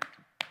happened.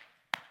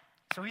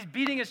 So he's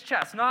beating his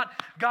chest, not,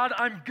 God,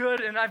 I'm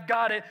good and I've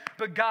got it,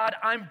 but God,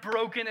 I'm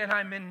broken and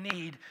I'm in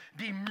need.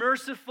 Be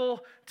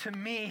merciful to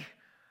me,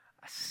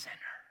 a sinner.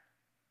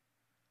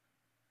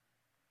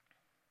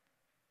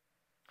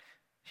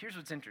 Here's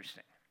what's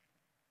interesting.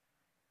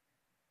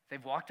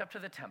 They've walked up to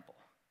the temple.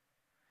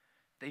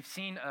 They've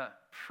seen a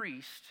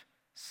priest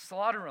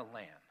slaughter a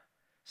lamb,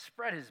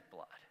 spread his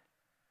blood.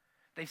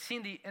 They've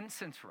seen the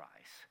incense rise.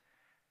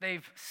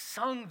 They've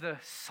sung the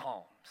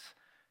psalms.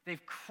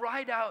 They've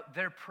cried out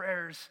their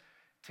prayers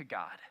to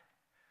God.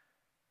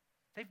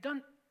 They've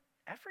done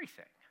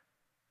everything.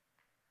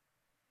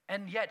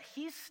 And yet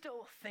he's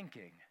still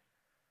thinking,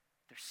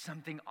 there's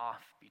something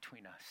off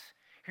between us.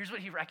 Here's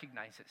what he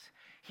recognizes.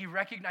 He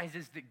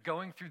recognizes that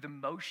going through the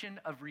motion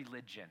of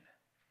religion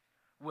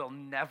will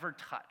never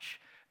touch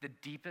the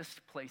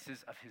deepest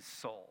places of his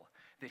soul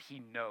that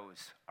he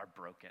knows are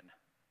broken.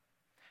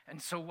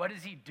 And so what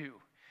does he do?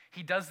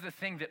 He does the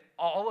thing that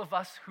all of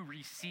us who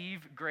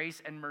receive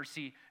grace and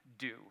mercy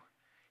do.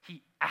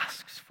 He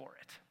asks for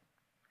it.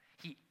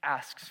 He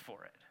asks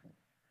for it.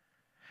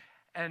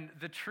 And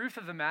the truth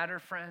of the matter,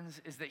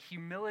 friends, is that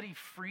humility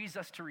frees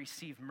us to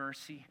receive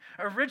mercy.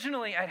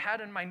 Originally, I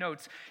had in my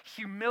notes,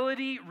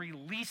 humility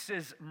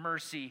releases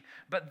mercy,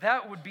 but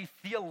that would be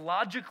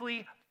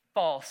theologically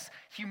false.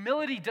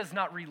 Humility does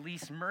not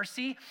release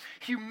mercy.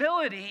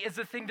 Humility is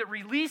the thing that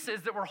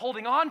releases, that we're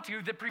holding on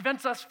to, that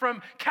prevents us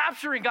from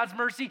capturing God's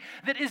mercy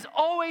that is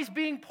always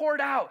being poured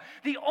out.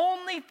 The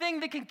only thing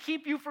that can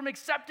keep you from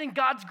accepting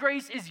God's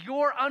grace is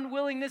your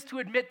unwillingness to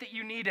admit that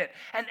you need it.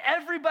 And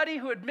everybody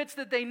who admits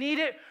that they need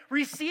it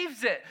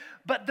receives it.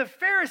 But the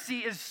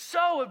Pharisee is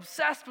so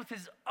obsessed with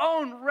his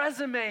own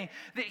resume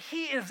that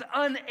he is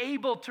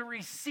unable to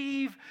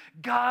receive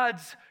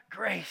God's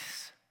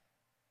grace.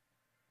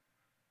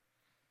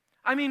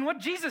 I mean, what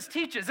Jesus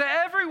teaches,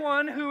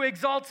 everyone who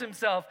exalts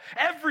himself,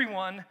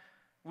 everyone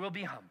will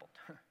be humbled.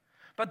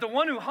 But the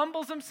one who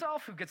humbles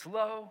himself, who gets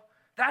low,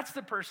 that's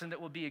the person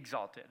that will be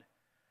exalted.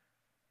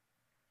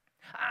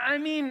 I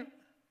mean,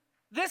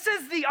 this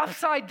is the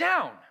upside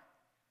down.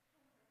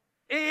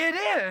 It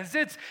is.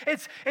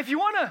 It's if you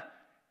want to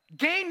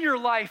gain your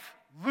life,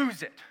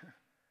 lose it.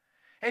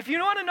 If you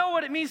want to know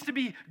what it means to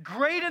be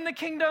great in the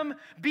kingdom,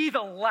 be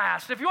the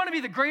last. If you want to be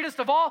the greatest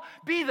of all,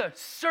 be the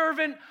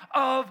servant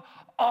of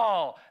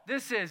all.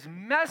 This is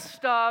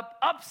messed up,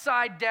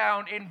 upside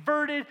down,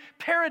 inverted,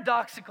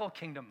 paradoxical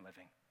kingdom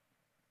living.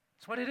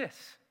 That's what it is.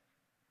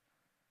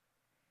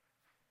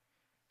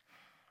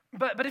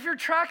 But if you're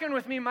tracking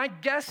with me, my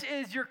guess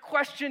is your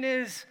question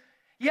is,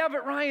 yeah,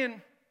 but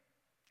Ryan,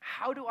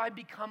 how do I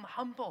become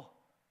humble?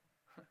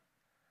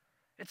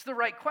 It's the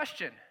right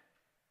question.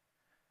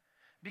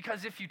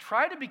 Because if you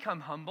try to become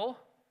humble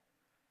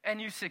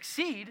and you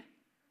succeed,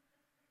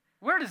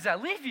 where does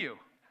that leave you?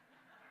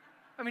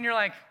 I mean, you're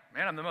like,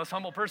 man, I'm the most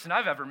humble person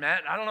I've ever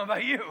met. I don't know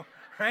about you,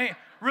 right?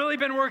 Really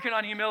been working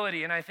on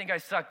humility, and I think I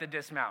suck the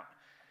dismount.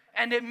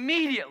 And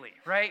immediately,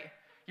 right,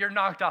 you're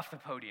knocked off the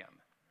podium.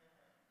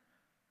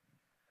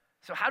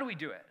 So how do we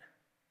do it?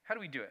 How do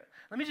we do it?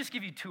 Let me just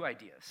give you two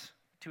ideas.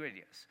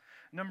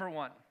 Number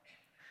one,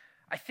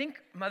 I think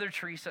Mother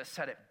Teresa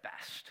said it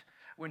best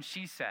when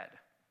she said,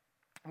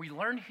 we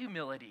learn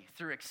humility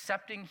through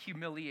accepting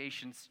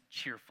humiliations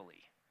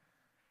cheerfully.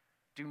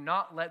 Do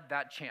not let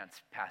that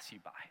chance pass you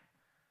by.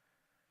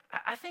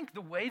 I think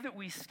the way that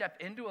we step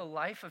into a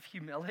life of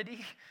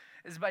humility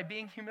is by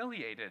being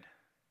humiliated.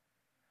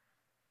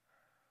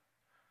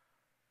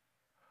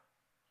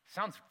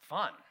 Sounds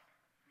fun,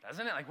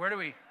 doesn't it? Like, where do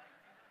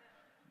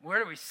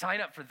we sign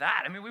up for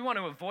that? I mean, we want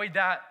to avoid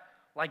that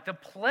like the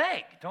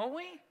plague, don't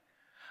we?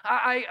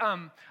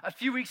 A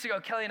few weeks ago,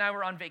 Kelly and I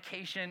were on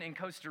vacation in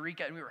Costa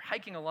Rica, and we were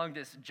hiking along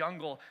this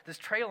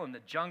trail in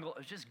the jungle. It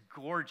was just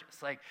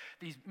gorgeous, like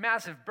these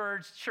massive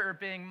birds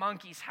chirping,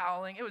 monkeys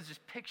howling. It was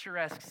just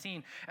picturesque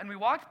scene. And we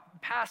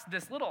walked past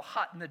this little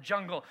hut in the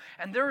jungle,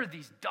 and there were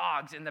these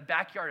dogs in the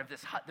backyard of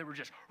this hut that were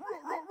just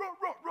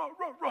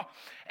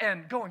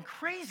and going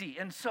crazy.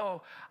 And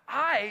so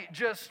I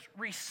just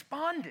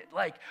responded,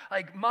 like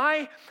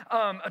my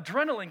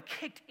adrenaline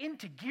kicked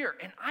into gear,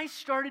 and I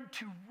started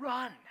to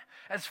run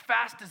as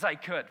fast as I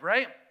could,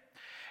 right?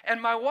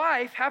 And my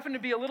wife happened to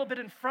be a little bit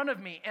in front of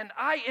me, and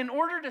in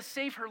order to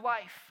save her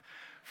life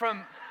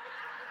from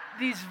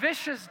these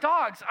vicious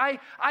dogs,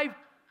 I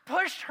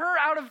pushed her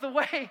out of the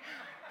way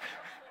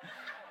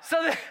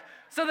so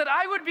that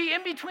I would be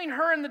in between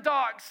her and the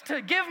dogs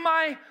to give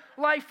my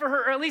life for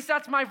her, or at least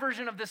that's my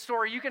version of the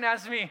story. You can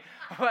ask me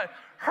what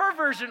her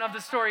version of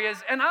the story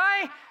is. And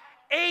I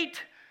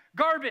ate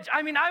Garbage.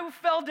 I mean, I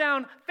fell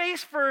down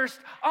face first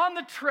on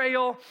the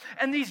trail,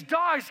 and these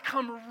dogs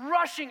come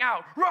rushing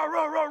out. Rah,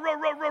 rah, rah, rah,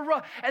 rah, rah,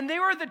 rah. And they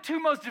were the two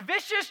most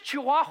vicious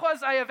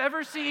chihuahuas I have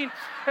ever seen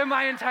in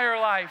my entire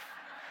life.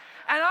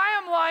 And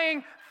I am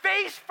lying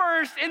face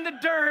first in the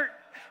dirt.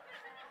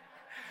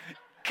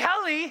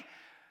 Kelly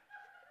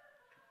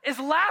is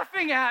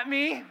laughing at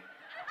me,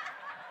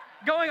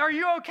 going, "Are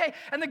you okay?"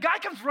 And the guy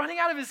comes running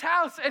out of his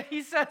house, and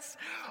he says,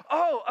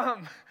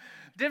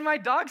 "Did my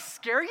dog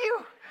scare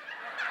you?"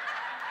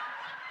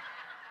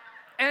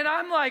 And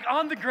I'm like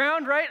on the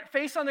ground, right?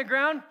 Face on the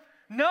ground.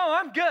 "No,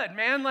 I'm good,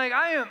 man. Like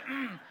I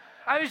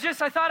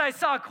thought I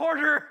saw a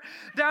quarter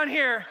down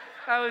here.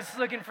 I was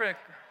looking for it.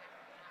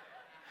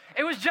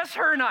 It was just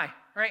her and I,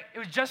 right? It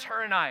was just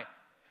her and I.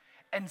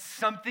 And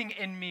something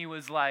in me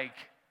was like,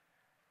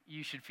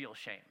 you should feel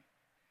shame.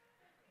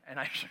 And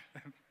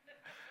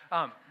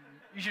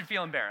you should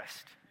feel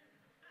embarrassed.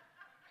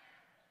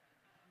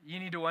 You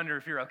need to wonder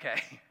if you're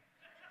okay."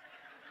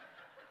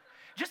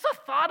 Just the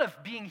thought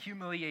of being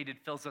humiliated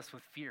fills us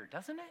with fear,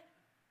 doesn't it?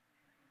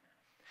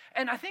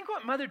 And I think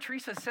what Mother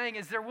Teresa is saying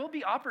is there will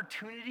be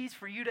opportunities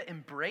for you to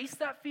embrace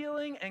that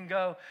feeling and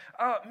go,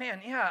 "Oh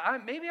man, yeah,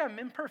 maybe I'm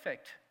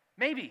imperfect.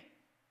 Maybe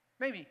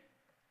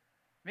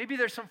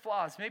there's some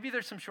flaws. Maybe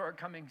there's some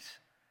shortcomings."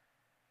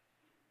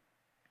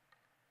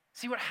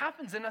 See, what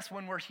happens in us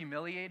when we're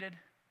humiliated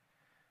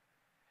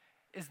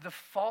is the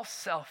false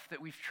self that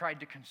we've tried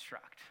to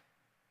construct.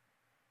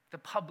 The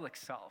public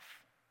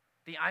self,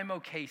 the "I'm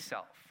okay"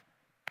 self,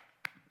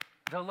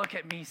 the "look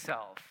at me"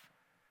 self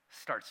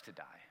starts to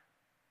die.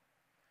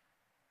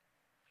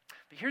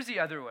 But here's the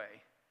other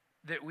way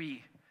that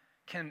we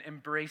can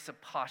embrace a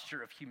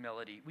posture of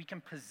humility. We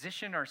can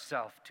position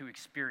ourselves to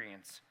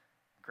experience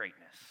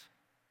greatness,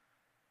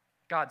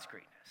 God's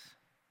greatness.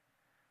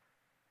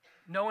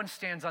 No one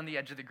stands on the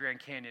edge of the Grand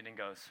Canyon and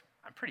goes,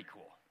 "I'm pretty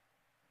cool."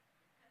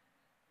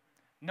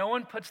 No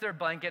one puts their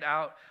blanket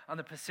out on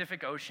the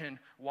Pacific Ocean,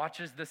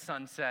 watches the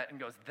sunset, and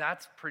goes,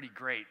 "That's pretty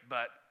great,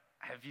 but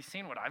have you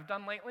seen what I've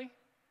done lately?"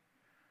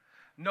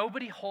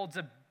 Nobody holds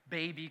a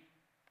baby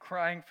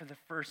crying for the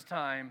first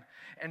time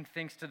and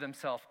thinks to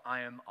themselves,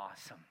 "I am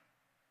awesome."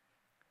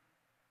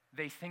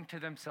 They think to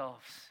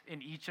themselves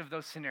in each of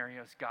those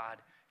scenarios,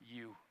 "God,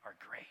 you are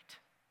great.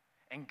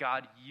 And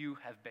God, you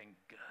have been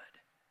good."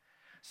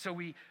 So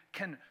we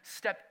can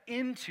step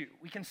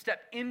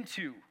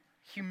into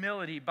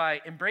humility by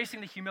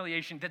embracing the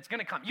humiliation that's going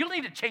to come. You don't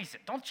need to chase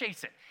it. Don't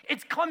chase it.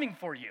 It's coming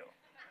for you.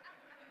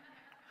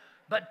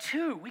 But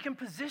two, we can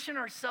position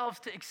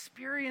ourselves to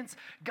experience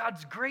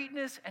God's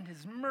greatness and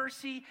his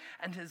mercy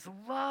and his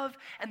love.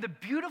 And the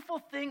beautiful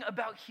thing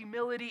about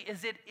humility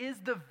is it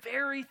is the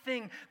very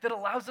thing that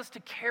allows us to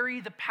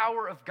carry the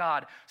power of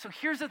God. So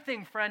here's the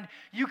thing, friend.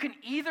 You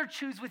can either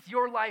choose with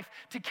your life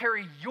to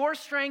carry your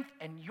strength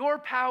and your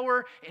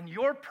power and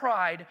your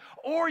pride,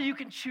 or you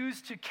can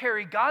choose to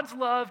carry God's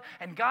love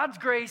and God's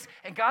grace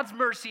and God's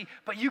mercy,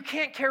 but you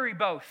can't carry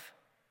both.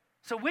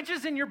 So which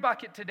is in your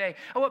bucket today?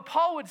 And what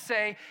Paul would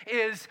say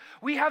is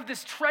we have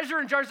this treasure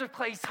in jars of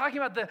clay. He's talking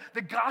about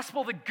the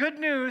gospel, the good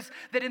news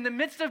that in the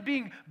midst of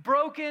being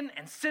broken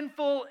and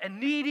sinful and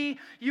needy,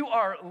 you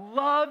are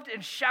loved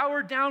and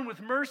showered down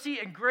with mercy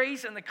and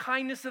grace and the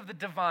kindness of the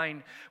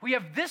divine. We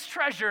have this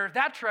treasure,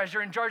 that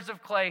treasure in jars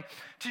of clay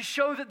to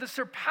show that the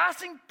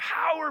surpassing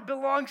power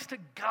belongs to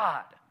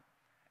God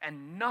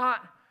and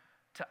not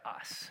to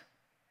us.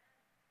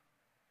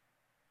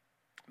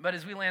 But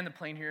as we land the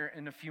plane here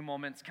in a few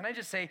moments, can I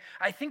just say,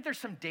 I think there's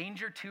some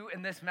danger too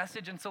in this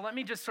message, and so let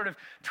me just sort of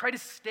try to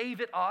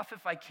stave it off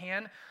if I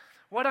can.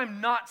 What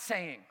I'm not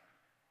saying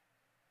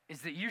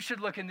is that you should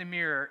look in the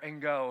mirror and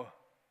go,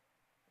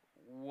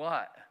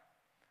 "What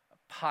a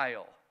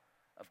pile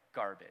of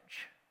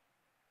garbage."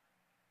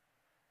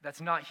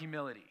 That's not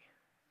humility.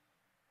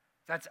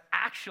 That's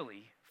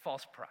actually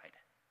false pride.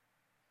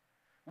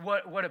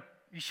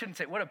 You shouldn't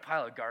say, "What a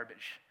pile of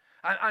garbage.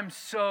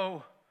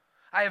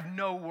 I have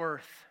no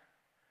worth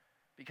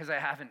because I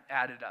haven't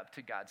added up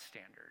to God's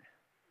standard."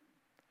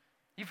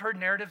 You've heard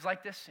narratives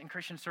like this in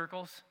Christian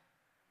circles.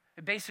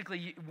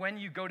 Basically, when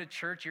you go to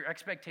church, your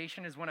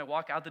expectation is when I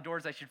walk out the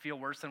doors, I should feel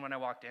worse than when I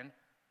walked in.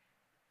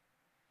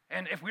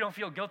 And if we don't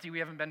feel guilty, we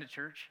haven't been to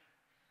church.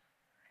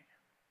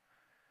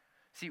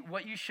 See,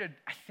 what you should,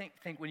 I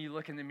think when you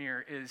look in the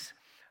mirror is,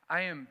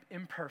 I am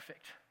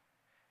imperfect,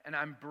 and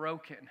I'm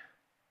broken,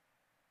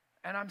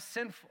 and I'm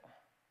sinful.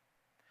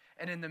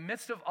 And in the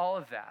midst of all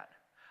of that,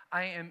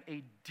 I am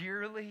a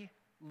dearly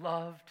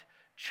loved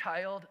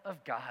child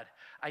of God.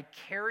 I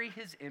carry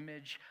his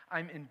image.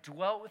 I'm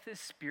indwelt with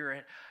his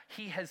spirit.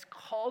 He has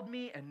called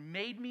me and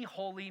made me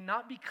holy,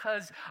 not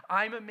because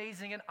I'm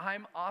amazing and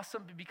I'm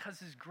awesome, but because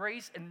his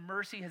grace and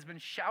mercy has been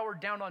showered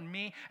down on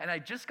me, and I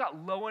just got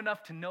low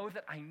enough to know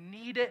that I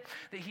need it,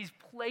 that he's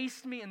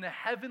placed me in the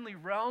heavenly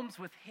realms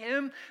with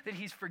him, that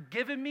he's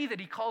forgiven me, that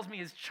he calls me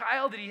his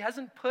child, that he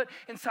hasn't put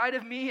inside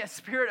of me a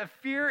spirit of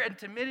fear and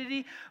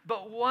timidity,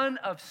 but one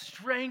of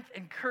strength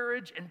and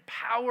courage and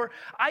power.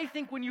 I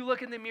think when you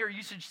look in in the mirror,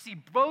 you should see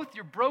both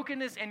your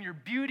brokenness and your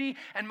beauty.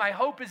 And my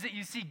hope is that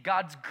you see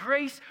God's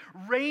grace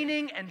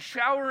raining and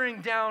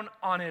showering down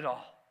on it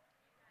all.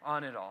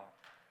 On it all.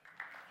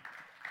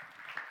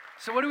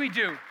 So what do we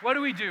do? What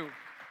do we do?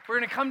 We're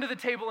going to come to the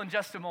table in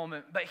just a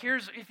moment. But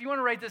here's, if you want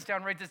to write this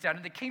down, write this down.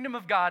 In the kingdom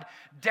of God,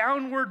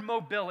 downward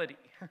mobility,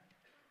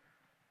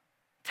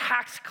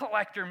 tax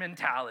collector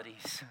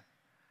mentalities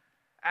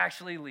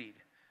actually lead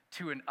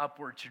to an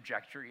upward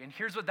trajectory. And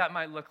here's what that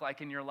might look like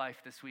in your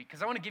life this week,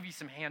 because I want to give you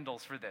some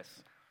handles for this.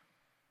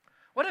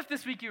 What if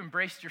this week you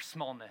embraced your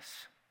smallness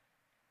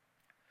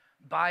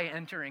by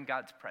entering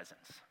God's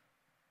presence?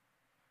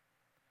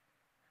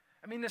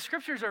 I mean, the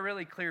scriptures are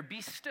really clear.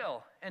 Be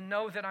still and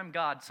know that I'm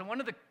God. So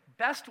one of the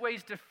best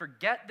ways to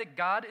forget that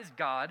God is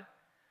God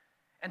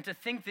and to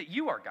think that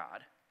you are God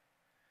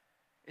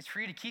is for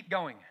you to keep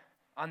going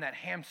on that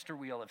hamster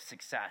wheel of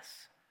success.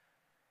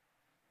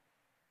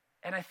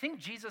 And I think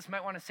Jesus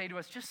might want to say to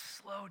us, just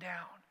slow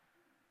down,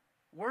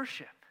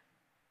 worship,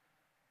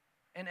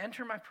 and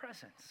enter my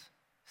presence.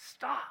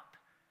 Stop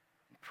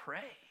and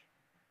pray.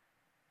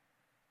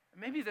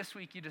 Maybe this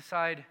week you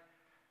decide,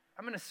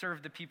 I'm going to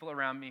serve the people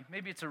around me.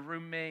 Maybe it's a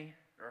roommate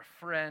or a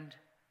friend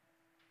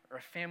or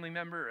a family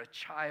member or a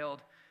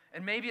child.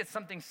 And maybe it's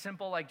something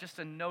simple like just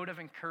a note of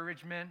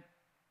encouragement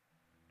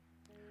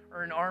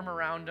or an arm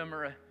around them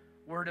or a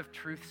word of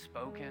truth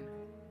spoken.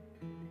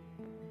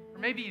 Or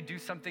maybe you do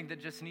something that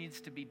just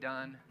needs to be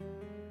done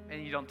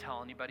and you don't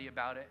tell anybody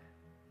about it.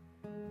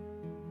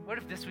 What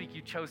if this week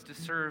you chose to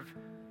serve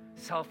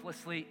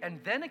selflessly and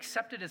then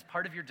accept it as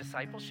part of your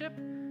discipleship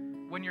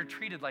when you're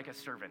treated like a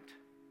servant?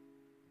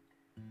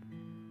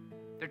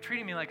 They're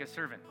treating me like a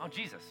servant. Oh,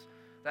 Jesus,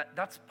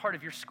 that's part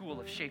of your school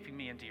of shaping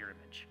me into your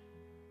image.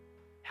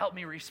 Help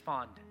me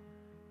respond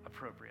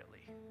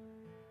appropriately.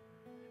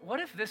 What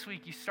if this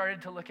week you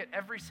started to look at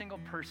every single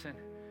person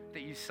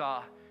that you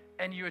saw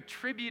and you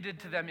attributed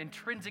to them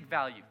intrinsic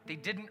value? They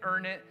didn't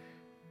earn it.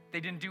 They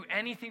didn't do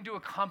anything to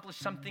accomplish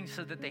something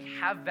so that they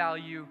have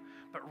value,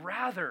 but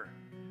rather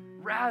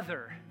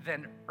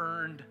than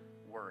earned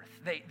worth.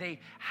 They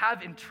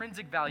have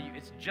intrinsic value.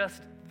 It's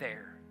just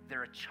there.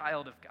 They're a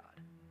child of God.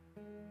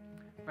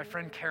 My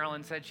friend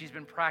Carolyn said she's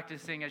been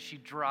practicing as she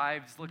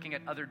drives, looking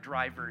at other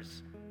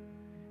drivers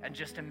and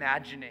just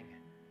imagining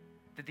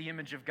that the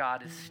image of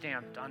God is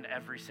stamped on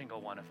every single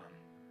one of them.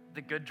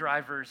 The good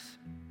drivers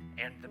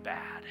and the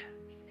bad.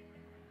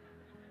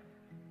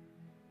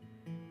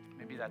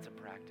 Maybe that's a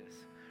practice.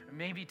 Or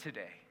maybe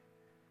today,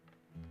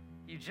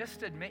 you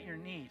just admit your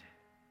need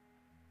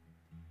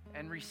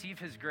and receive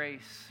his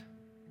grace.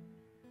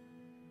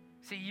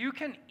 See, you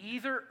can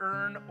either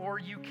earn or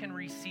you can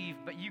receive,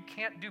 but you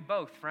can't do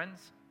both, friends.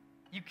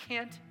 You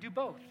can't do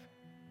both.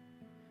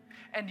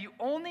 And you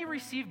only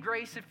receive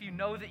grace if you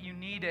know that you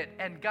need it,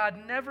 and God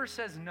never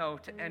says no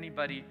to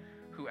anybody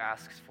who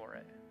asks for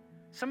it.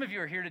 Some of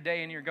you are here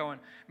today and you're going,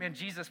 man,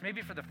 Jesus,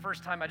 maybe for the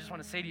first time I just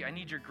want to say to you, I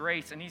need your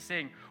grace. And he's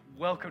saying,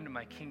 welcome to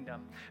my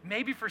kingdom.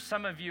 Maybe for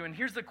some of you, and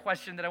here's the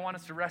question that I want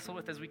us to wrestle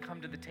with as we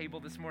come to the table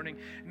this morning.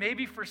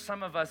 Maybe for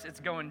some of us, it's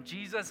going,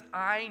 Jesus,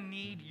 I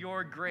need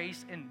your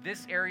grace in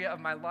this area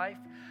of my life.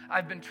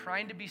 I've been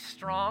trying to be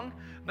strong,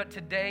 but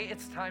today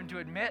it's time to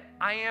admit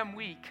I am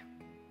weak.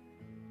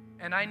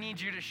 And I need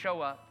you to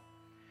show up.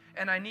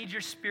 And I need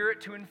your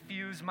spirit to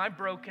infuse my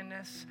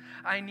brokenness.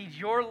 I need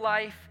your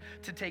life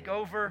to take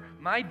over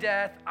my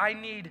death. I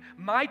need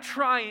my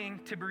trying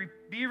to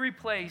be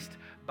replaced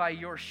by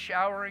your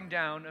showering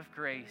down of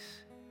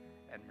grace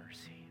and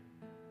mercy.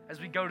 As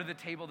we go to the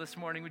table this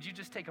morning, would you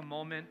just take a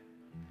moment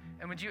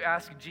and would you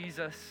ask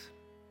Jesus,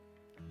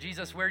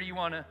 where do you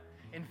want to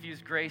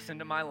infuse grace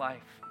into my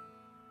life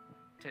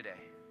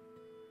today?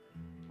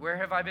 Where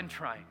have I been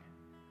trying?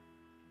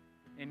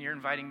 And you're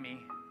inviting me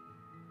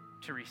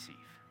to receive.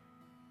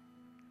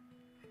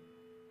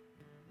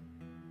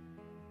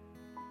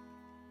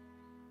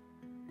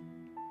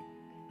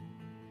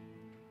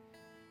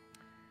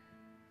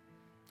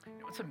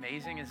 What's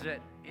amazing is that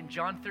in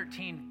John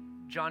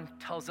 13, John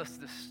tells us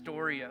the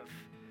story of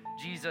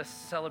Jesus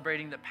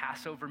celebrating the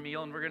Passover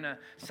meal, and we're going to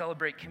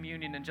celebrate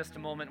communion in just a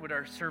moment when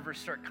our servers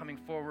start coming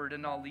forward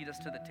and I'll lead us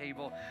to the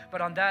table.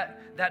 But on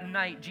that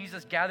night,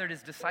 Jesus gathered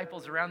his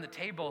disciples around the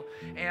table,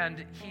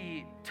 and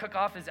he took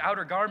off his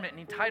outer garment and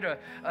he tied a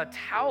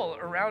towel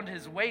around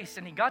his waist,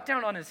 and he got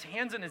down on his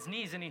hands and his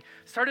knees and he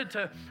started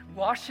to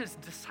wash his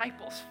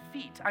disciples'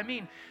 feet. I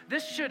mean,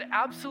 this should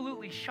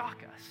absolutely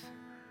shock us.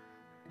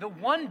 The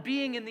one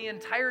being in the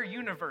entire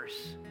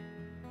universe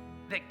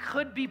that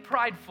could be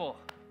prideful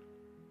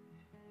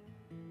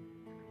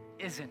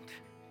isn't.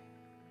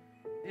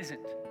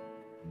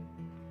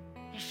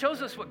 He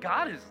shows us what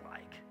God is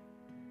like.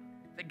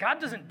 That God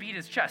doesn't beat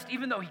his chest.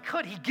 Even though he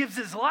could, he gives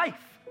his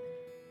life.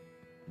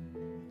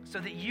 So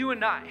that you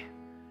and I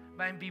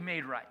might be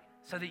made right.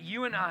 So that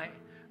you and I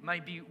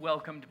might be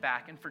welcomed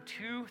back. And for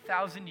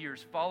 2,000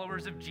 years,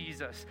 followers of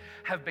Jesus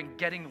have been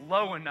getting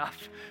low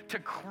enough to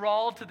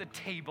crawl to the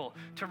table,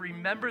 to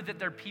remember that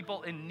they're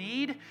people in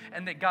need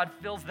and that God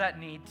fills that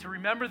need, to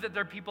remember that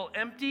they're people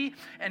empty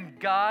and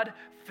God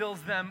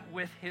fills them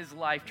with his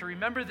life. To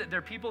remember that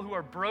they're people who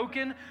are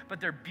broken, but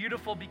they're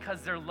beautiful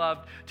because they're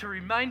loved. To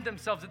remind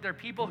themselves that they're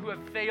people who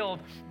have failed,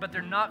 but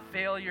they're not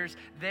failures.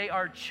 They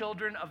are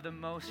children of the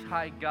Most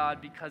High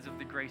God because of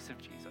the grace of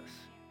Jesus.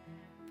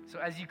 So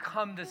as you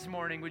come this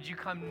morning, would you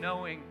come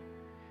knowing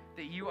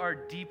that you are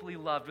deeply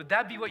loved? Would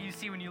that be what you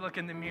see when you look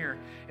in the mirror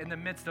in the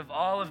midst of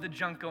all of the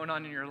junk going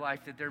on in your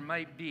life, that there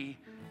might be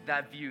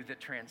that view that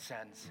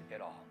transcends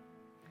it all?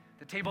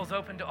 The table's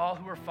open to all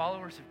who are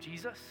followers of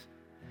Jesus.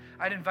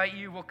 I'd invite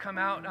you, we'll come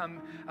out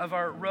of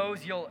our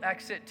rows. You'll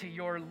exit to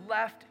your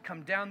left,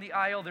 come down the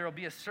aisle. There will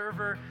be a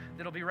server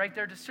that'll be right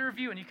there to serve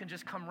you, and you can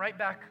just come right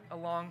back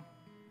along,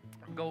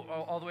 go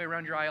all the way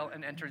around your aisle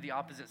and enter the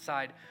opposite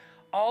side.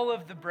 All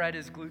of the bread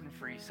is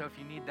gluten-free, so if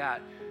you need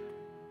that,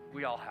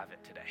 we all have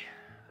it today.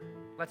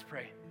 Let's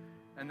pray,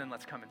 and then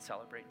let's come and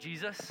celebrate.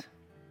 Jesus,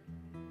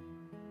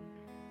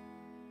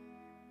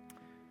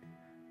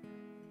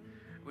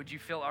 would you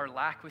fill our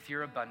lack with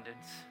your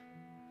abundance?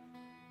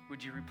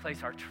 Would you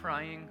replace our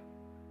trying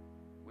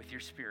with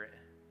your Spirit?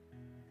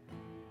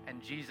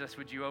 And Jesus,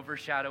 would you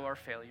overshadow our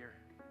failure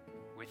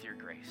with your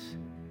grace?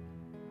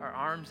 Our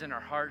arms and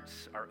our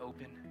hearts are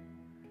open.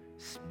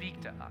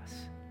 Speak to us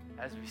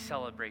as we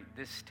celebrate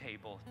this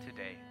table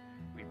today,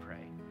 we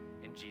pray.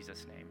 In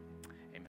Jesus' name.